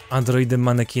jakimś androidem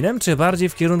manekinem, czy bardziej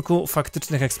w kierunku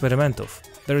faktycznych eksperymentów?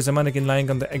 There is a mannequin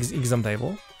lying on the exam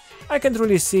table. I can't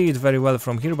really see it very well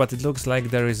from here, but it looks like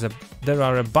there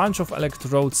are a bunch of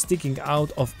electrodes sticking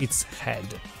out of its head.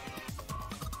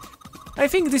 I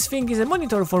think this thing is a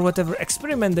monitor for whatever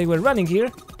experiment they were running here.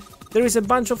 There is a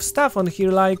bunch of stuff on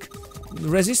here like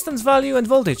resistance value and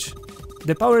voltage.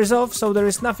 The power is off, so there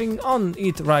is nothing on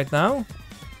it right now.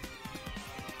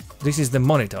 This is the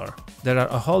monitor. There are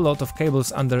a whole lot of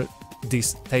cables under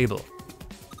this table.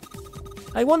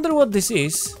 I wonder what this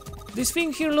is. This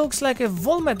thing here looks like a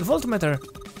voltmeter.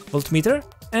 Voltmeter?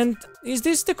 And is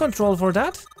this the control for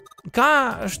that?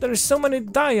 Gosh, there is so many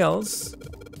dials.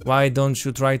 Why don't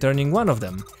you try turning one of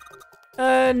them?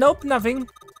 Nope, nothing.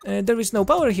 There is no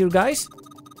power here, guys.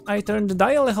 I turned the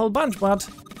dial a whole bunch, but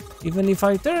even if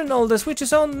I turn all the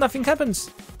switches on, nothing happens.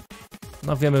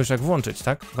 No wiemy już jak włączyć,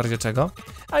 tak? W razie czego.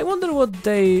 I wonder what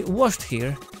they washed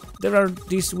here. There are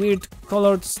these weird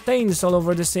colored stains all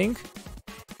over the sink.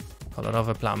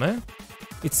 Kolorowe plamy.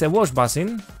 It's a wash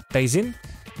basin,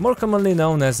 more commonly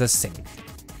known as a sink.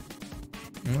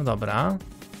 No dobra.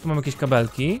 Tu mamy jakieś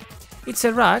kabelki. It's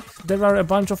a rack. There are a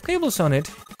bunch of cables on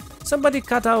it. Somebody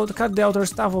cut the outer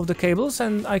stuff of the cables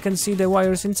and I can see the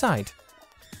wires inside.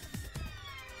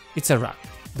 It's a rack.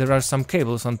 There are some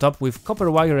cables on top with copper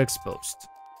wire exposed.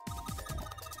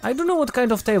 I don't know what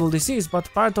kind of table this is,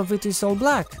 but part of it is all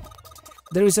black.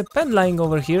 There is a pen lying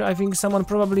over here. I think someone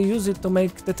probably used it to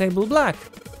make the table black.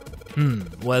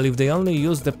 Well, if they only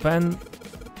use the pen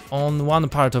on one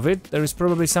part of it, there is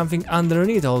probably something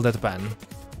underneath all that pen.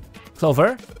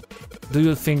 Clover, do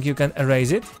you think you can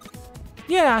erase it?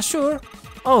 Yeah, sure.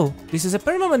 Oh, this is a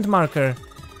permanent marker.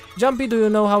 Jumpy, do you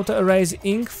know how to erase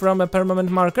ink from a permanent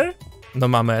marker? No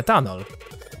mamy etanol.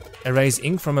 Erase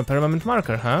ink from a permanent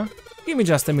marker, huh? Give me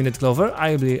just a minute, Clover.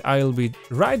 I'll be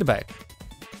right back.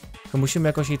 To musimy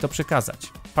jakoś jej to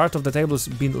przekazać. Part of the table's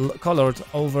been colored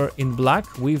over in black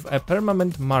with a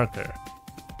permanent marker.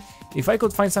 If I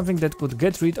could find something that could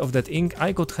get rid of that ink,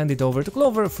 I could hand it over to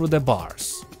Clover through the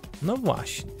bars. No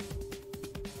właśnie.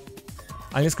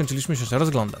 Ale nie skończyliśmy się jeszcze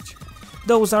rozglądać.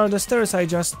 Those are the stairs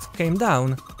I just came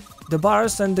down. The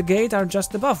bars and the gate are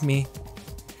just above me.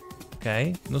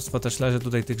 Okej, mnóstwo też leży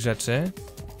tutaj tych rzeczy.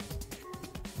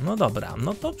 No dobra,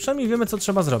 no to przynajmniej wiemy co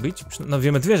trzeba zrobić. No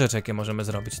wiemy dwie rzeczy jakie możemy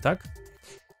zrobić, tak?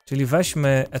 Czyli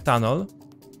weźmy etanol.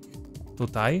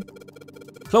 Tutaj.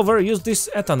 Clover, use this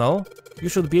ethanol. You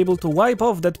should be able to wipe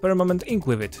off that permanent ink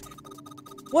with it.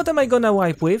 What am I gonna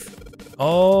wipe with?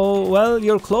 Oh, well,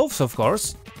 your clothes, of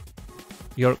course.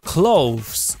 Your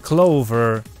clothes,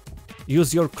 Clover.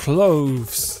 Use your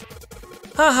clothes.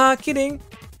 Haha, kidding.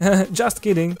 Just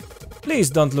kidding.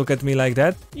 Please don't look at me like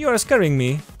that. You are scaring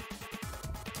me.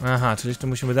 Aha, czyli jeszcze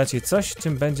musimy dać jej coś,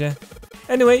 czym będzie...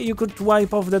 Anyway, you could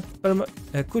wipe off that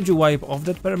could you wipe off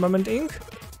that permanent ink?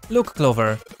 Look,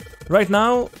 Clover. Right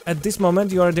now, at this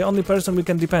moment, you are the only person we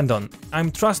can depend on.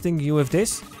 I'm trusting you with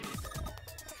this.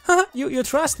 Haha, you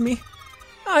trust me?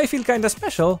 I feel kinda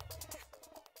special.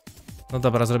 No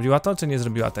dobra, zrobiła to, czy nie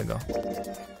zrobiła tego?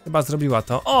 Chyba zrobiła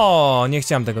to. O, nie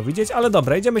chciałem tego widzieć, ale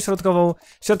dobra, idziemy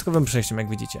środkowym przejściem, jak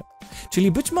widzicie.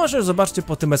 Czyli być może, zobaczcie,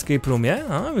 po tym escape roomie,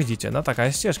 a widzicie, no taka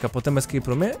jest ścieżka, po tym escape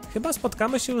roomie chyba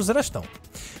spotkamy się już z resztą.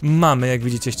 Mamy, jak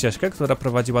widzicie, ścieżkę, która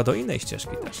prowadziła do innej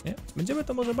ścieżki też, nie? Będziemy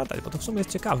to może badać, bo to w sumie jest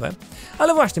ciekawe.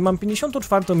 Ale właśnie, mam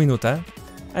 54 minutę.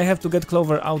 I have to get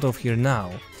Clover out of here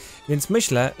now. Więc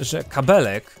myślę, że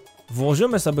kabelek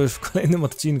włożymy sobie już w kolejnym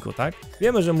odcinku, tak?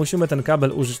 Wiemy, że musimy ten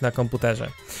kabel użyć na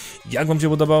komputerze. Jak wam się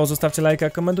podobało, zostawcie lajka,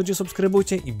 komentujcie,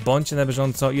 subskrybujcie i bądźcie na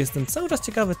bieżąco. Jestem cały czas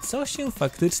ciekawy, co się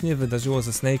faktycznie wydarzyło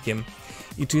ze Snake'iem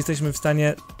i czy jesteśmy w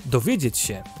stanie dowiedzieć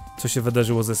się, co się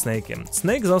wydarzyło ze Snake'iem.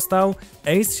 Snake został,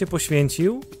 Ace się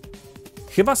poświęcił,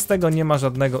 chyba z tego nie ma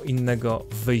żadnego innego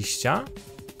wyjścia.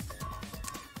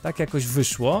 Tak jakoś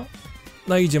wyszło.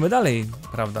 No i idziemy dalej,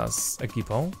 prawda, z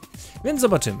ekipą, więc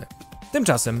zobaczymy.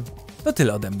 Tymczasem to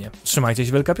tyle ode mnie. Trzymajcie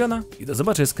się, wielka piona i do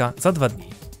zobaczyska za 2 dni.